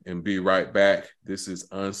break and be right back. This is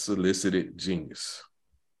Unsolicited Genius.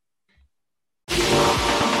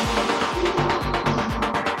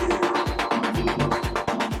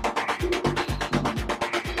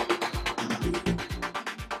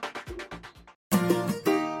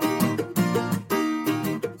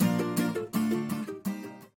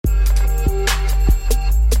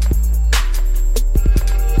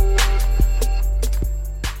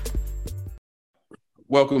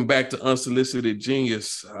 Welcome back to Unsolicited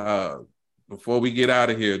Genius. Before we get out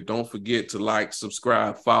of here, don't forget to like,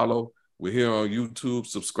 subscribe, follow. We're here on YouTube.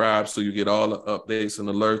 Subscribe so you get all the updates and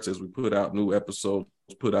alerts as we put out new episodes,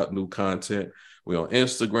 put out new content. We're on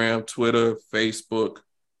Instagram, Twitter, Facebook.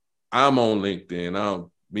 I'm on LinkedIn.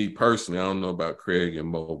 Me personally, I don't know about Craig and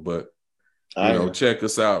Mo, but check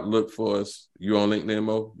us out. Look for us. You on LinkedIn,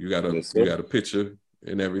 Mo? You got a picture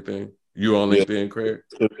and everything. You on LinkedIn, Craig?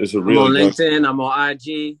 It's I'm on LinkedIn. I'm on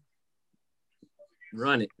IG.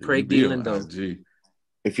 Run it, Craig D. Lindo. IG.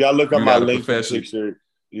 If y'all look at my LinkedIn picture,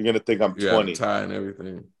 you're gonna think I'm 20. Tie and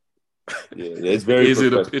everything. Yeah, it's very. Is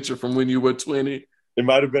it a picture from when you were 20? It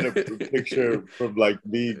might have been a picture from like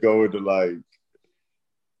me going to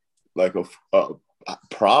like a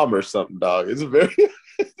prom or something, dog. It's a very.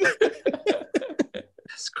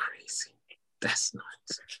 That's crazy. That's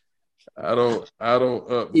nuts. I don't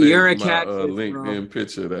update You're a my catfish, LinkedIn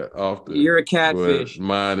picture that often. You're a catfish.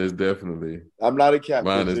 Mine is definitely. I'm not a catfish.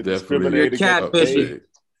 Mine is definitely. You're catfish.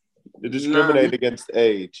 They discriminate against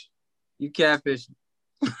age. You catfish.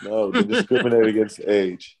 No, they discriminate against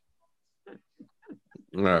age.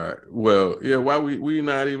 All right. Well, yeah. Why we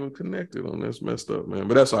not even connected on this? Messed up, man.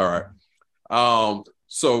 But that's all right.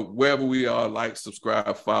 So wherever we are, like,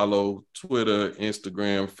 subscribe, follow, Twitter,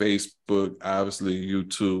 Instagram, Facebook, obviously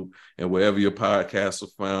YouTube, and wherever your podcasts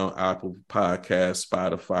are found, Apple Podcasts,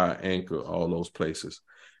 Spotify, Anchor, all those places.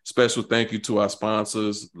 Special thank you to our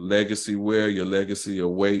sponsors, Legacy Wear, your legacy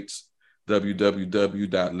awaits,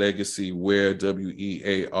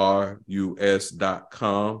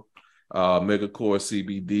 www.legacywearus.com. Megacore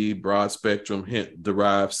CBD, broad spectrum hemp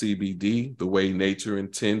derived CBD, the way nature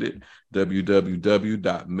intended,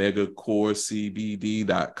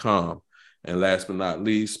 www.megacorecbd.com. And last but not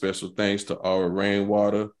least, special thanks to Aura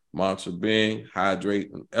Rainwater, Mantra Being,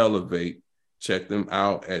 Hydrate and Elevate. Check them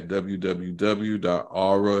out at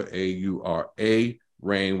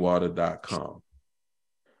www.aurarainwater.com.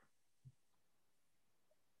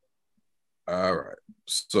 All right.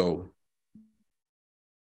 So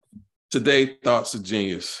Today, Thoughts of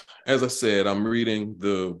Genius. As I said, I'm reading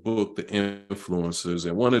the book, The Influencers,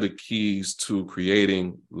 and one of the keys to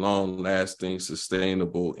creating long-lasting,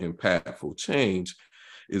 sustainable, impactful change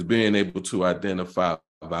is being able to identify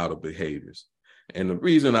vital behaviors. And the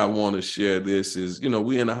reason I want to share this is,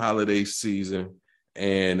 we're in the holiday season,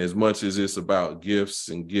 and as much as it's about gifts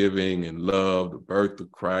and giving and love, the birth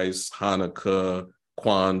of Christ, Hanukkah,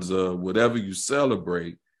 Kwanzaa, whatever you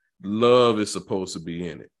celebrate, love is supposed to be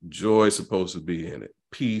in it. Joy is supposed to be in it.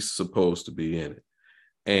 Peace is supposed to be in it.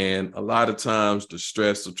 And a lot of times the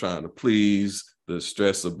stress of trying to please, the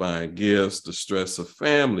stress of buying gifts, the stress of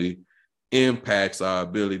family impacts our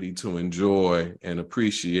ability to enjoy and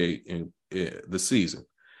appreciate the season.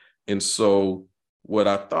 And so what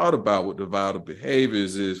I thought about with the vital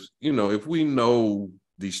behaviors is, if we know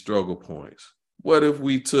these struggle points, what if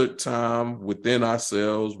we took time within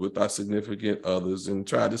ourselves, with our significant others, and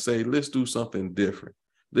tried to say, let's do something different.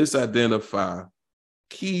 Let's identify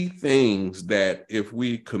key things that if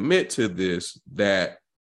we commit to this, that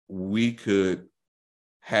we could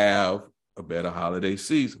have a better holiday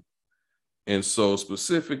season. And so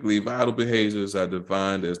specifically, vital behaviors are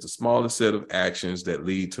defined as the smallest set of actions that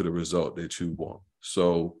lead to the result that you want.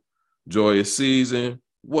 So joyous season,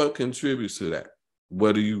 what contributes to that?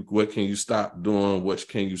 What can you stop doing? What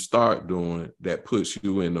can you start doing that puts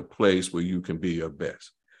you in a place where you can be your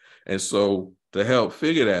best? And so to help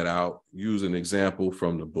figure that out, use an example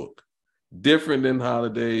from the book. Different than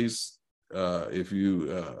holidays, if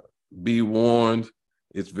you be warned,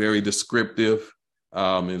 it's very descriptive.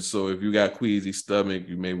 And so if you got queasy stomach,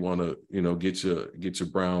 you may want to, get your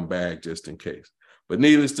brown bag just in case. But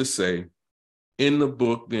needless to say, in the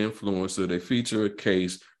book, The Influencer, they feature a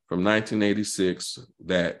case from 1986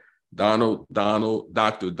 that Dr.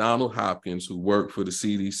 Donald Hopkins, who worked for the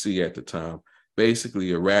CDC at the time,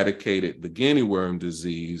 basically eradicated the guinea worm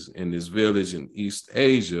disease in this village in East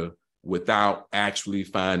Asia without actually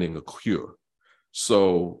finding a cure.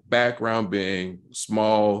 So background being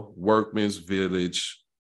small workman's village,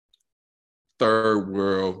 third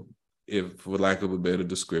world, if for lack of a better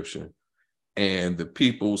description. And the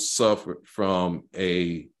people suffered from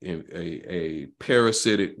a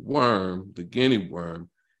parasitic worm, the guinea worm,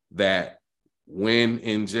 that when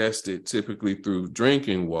ingested, typically through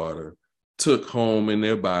drinking water, took home in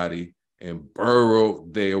their body and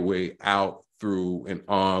burrowed their way out through an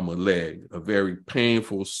arm or leg, a very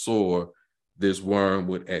painful sore. This worm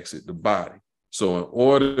would exit the body. So in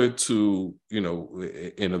order to,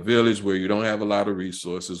 in a village where you don't have a lot of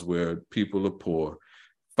resources, where people are poor,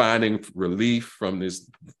 finding relief from this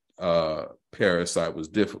parasite was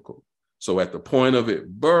difficult. So at the point of it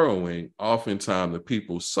burrowing, oftentimes the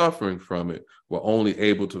people suffering from it were only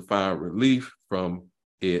able to find relief from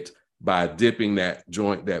it by dipping that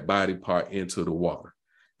joint, that body part, into the water.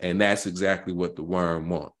 And that's exactly what the worm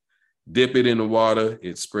wants. Dip it in the water,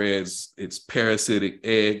 it spreads its parasitic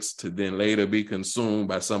eggs to then later be consumed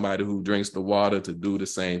by somebody who drinks the water to do the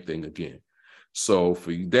same thing again. So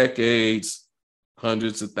for decades,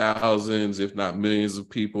 hundreds of thousands, if not millions of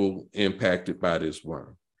people impacted by this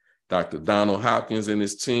worm. Dr. Donald Hopkins and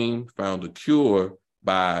his team found a cure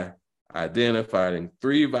by identifying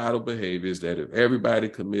 3 vital behaviors that if everybody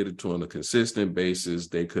committed to on a consistent basis,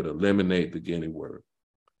 they could eliminate the guinea worm.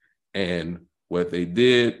 And what they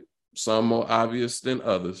did, some more obvious than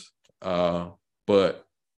others, but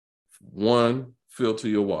 1, filter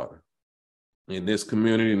your water. In this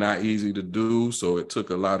community, not easy to do, so it took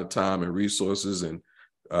a lot of time and resources and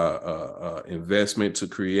investment to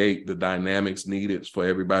create the dynamics needed for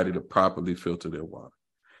everybody to properly filter their water.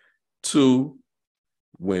 2,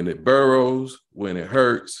 when it burrows, when it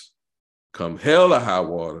hurts, come hell or high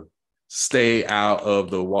water, stay out of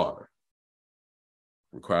the water.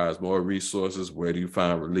 Requires more resources. Where do you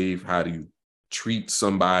find relief? How do you treat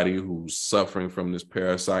somebody who's suffering from this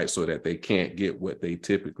parasite so that they can't get what they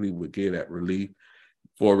typically would get at relief?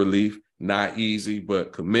 Not easy,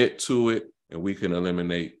 but commit to it and we can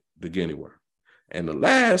eliminate the guinea worm. And the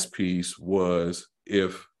last piece was,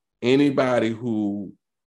 if anybody who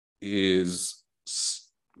is,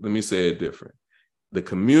 let me say it different, the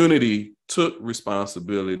community took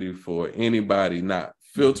responsibility for anybody not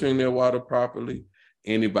filtering their water properly,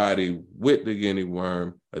 anybody with the guinea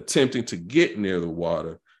worm attempting to get near the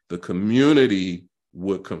water, the community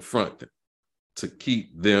would confront them to keep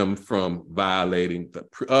them from violating the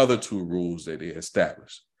other 2 rules that they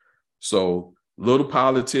established. So little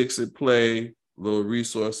politics at play, little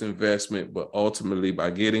resource investment, but ultimately by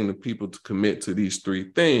getting the people to commit to these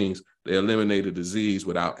 3 things, they eliminated disease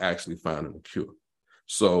without actually finding a cure.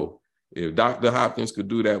 So if Dr. Hopkins could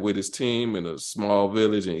do that with his team in a small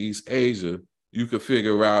village in East Asia, you could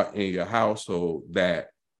figure out in your household that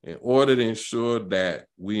in order to ensure that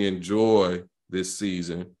we enjoy this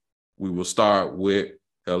season, we will start with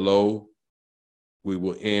hello, we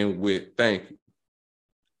will end with thank you.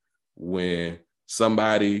 When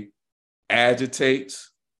somebody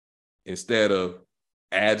agitates, instead of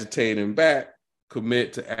agitating back,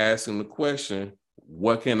 commit to asking the question,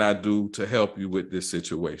 what can I do to help you with this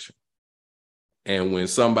situation? And when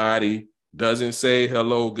somebody doesn't say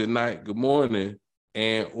hello, good night, good morning,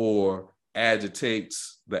 and or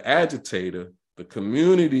agitates the agitator, the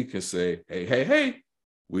community can say, hey,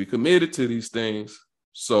 we committed to these things.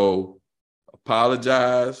 So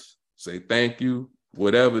apologize, say thank you,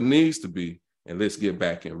 whatever needs to be, and let's get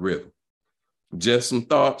back in rhythm. Just some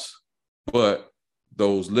thoughts, but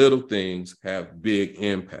those little things have big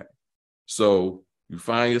impact. So you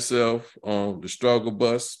find yourself on the struggle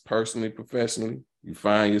bus, personally, professionally, you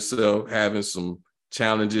find yourself having some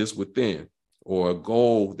challenges within or a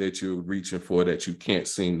goal that you're reaching for that you can't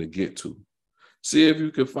seem to get to. See if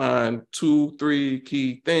you can find 2-3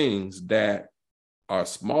 key things that are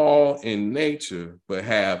small in nature, but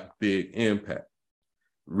have big impact.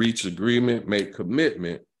 Reach agreement, make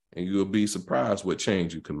commitment, and you'll be surprised what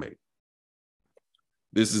change you can make.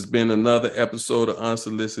 This has been another episode of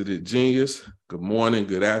Unsolicited Genius. Good morning,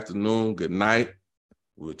 good afternoon, good night.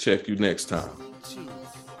 We'll check you next time.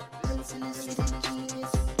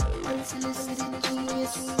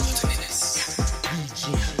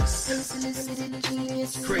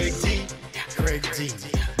 Craig D,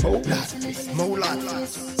 Molat.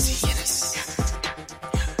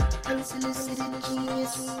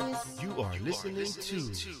 You are listening to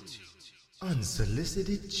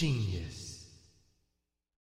Unsolicited Genius.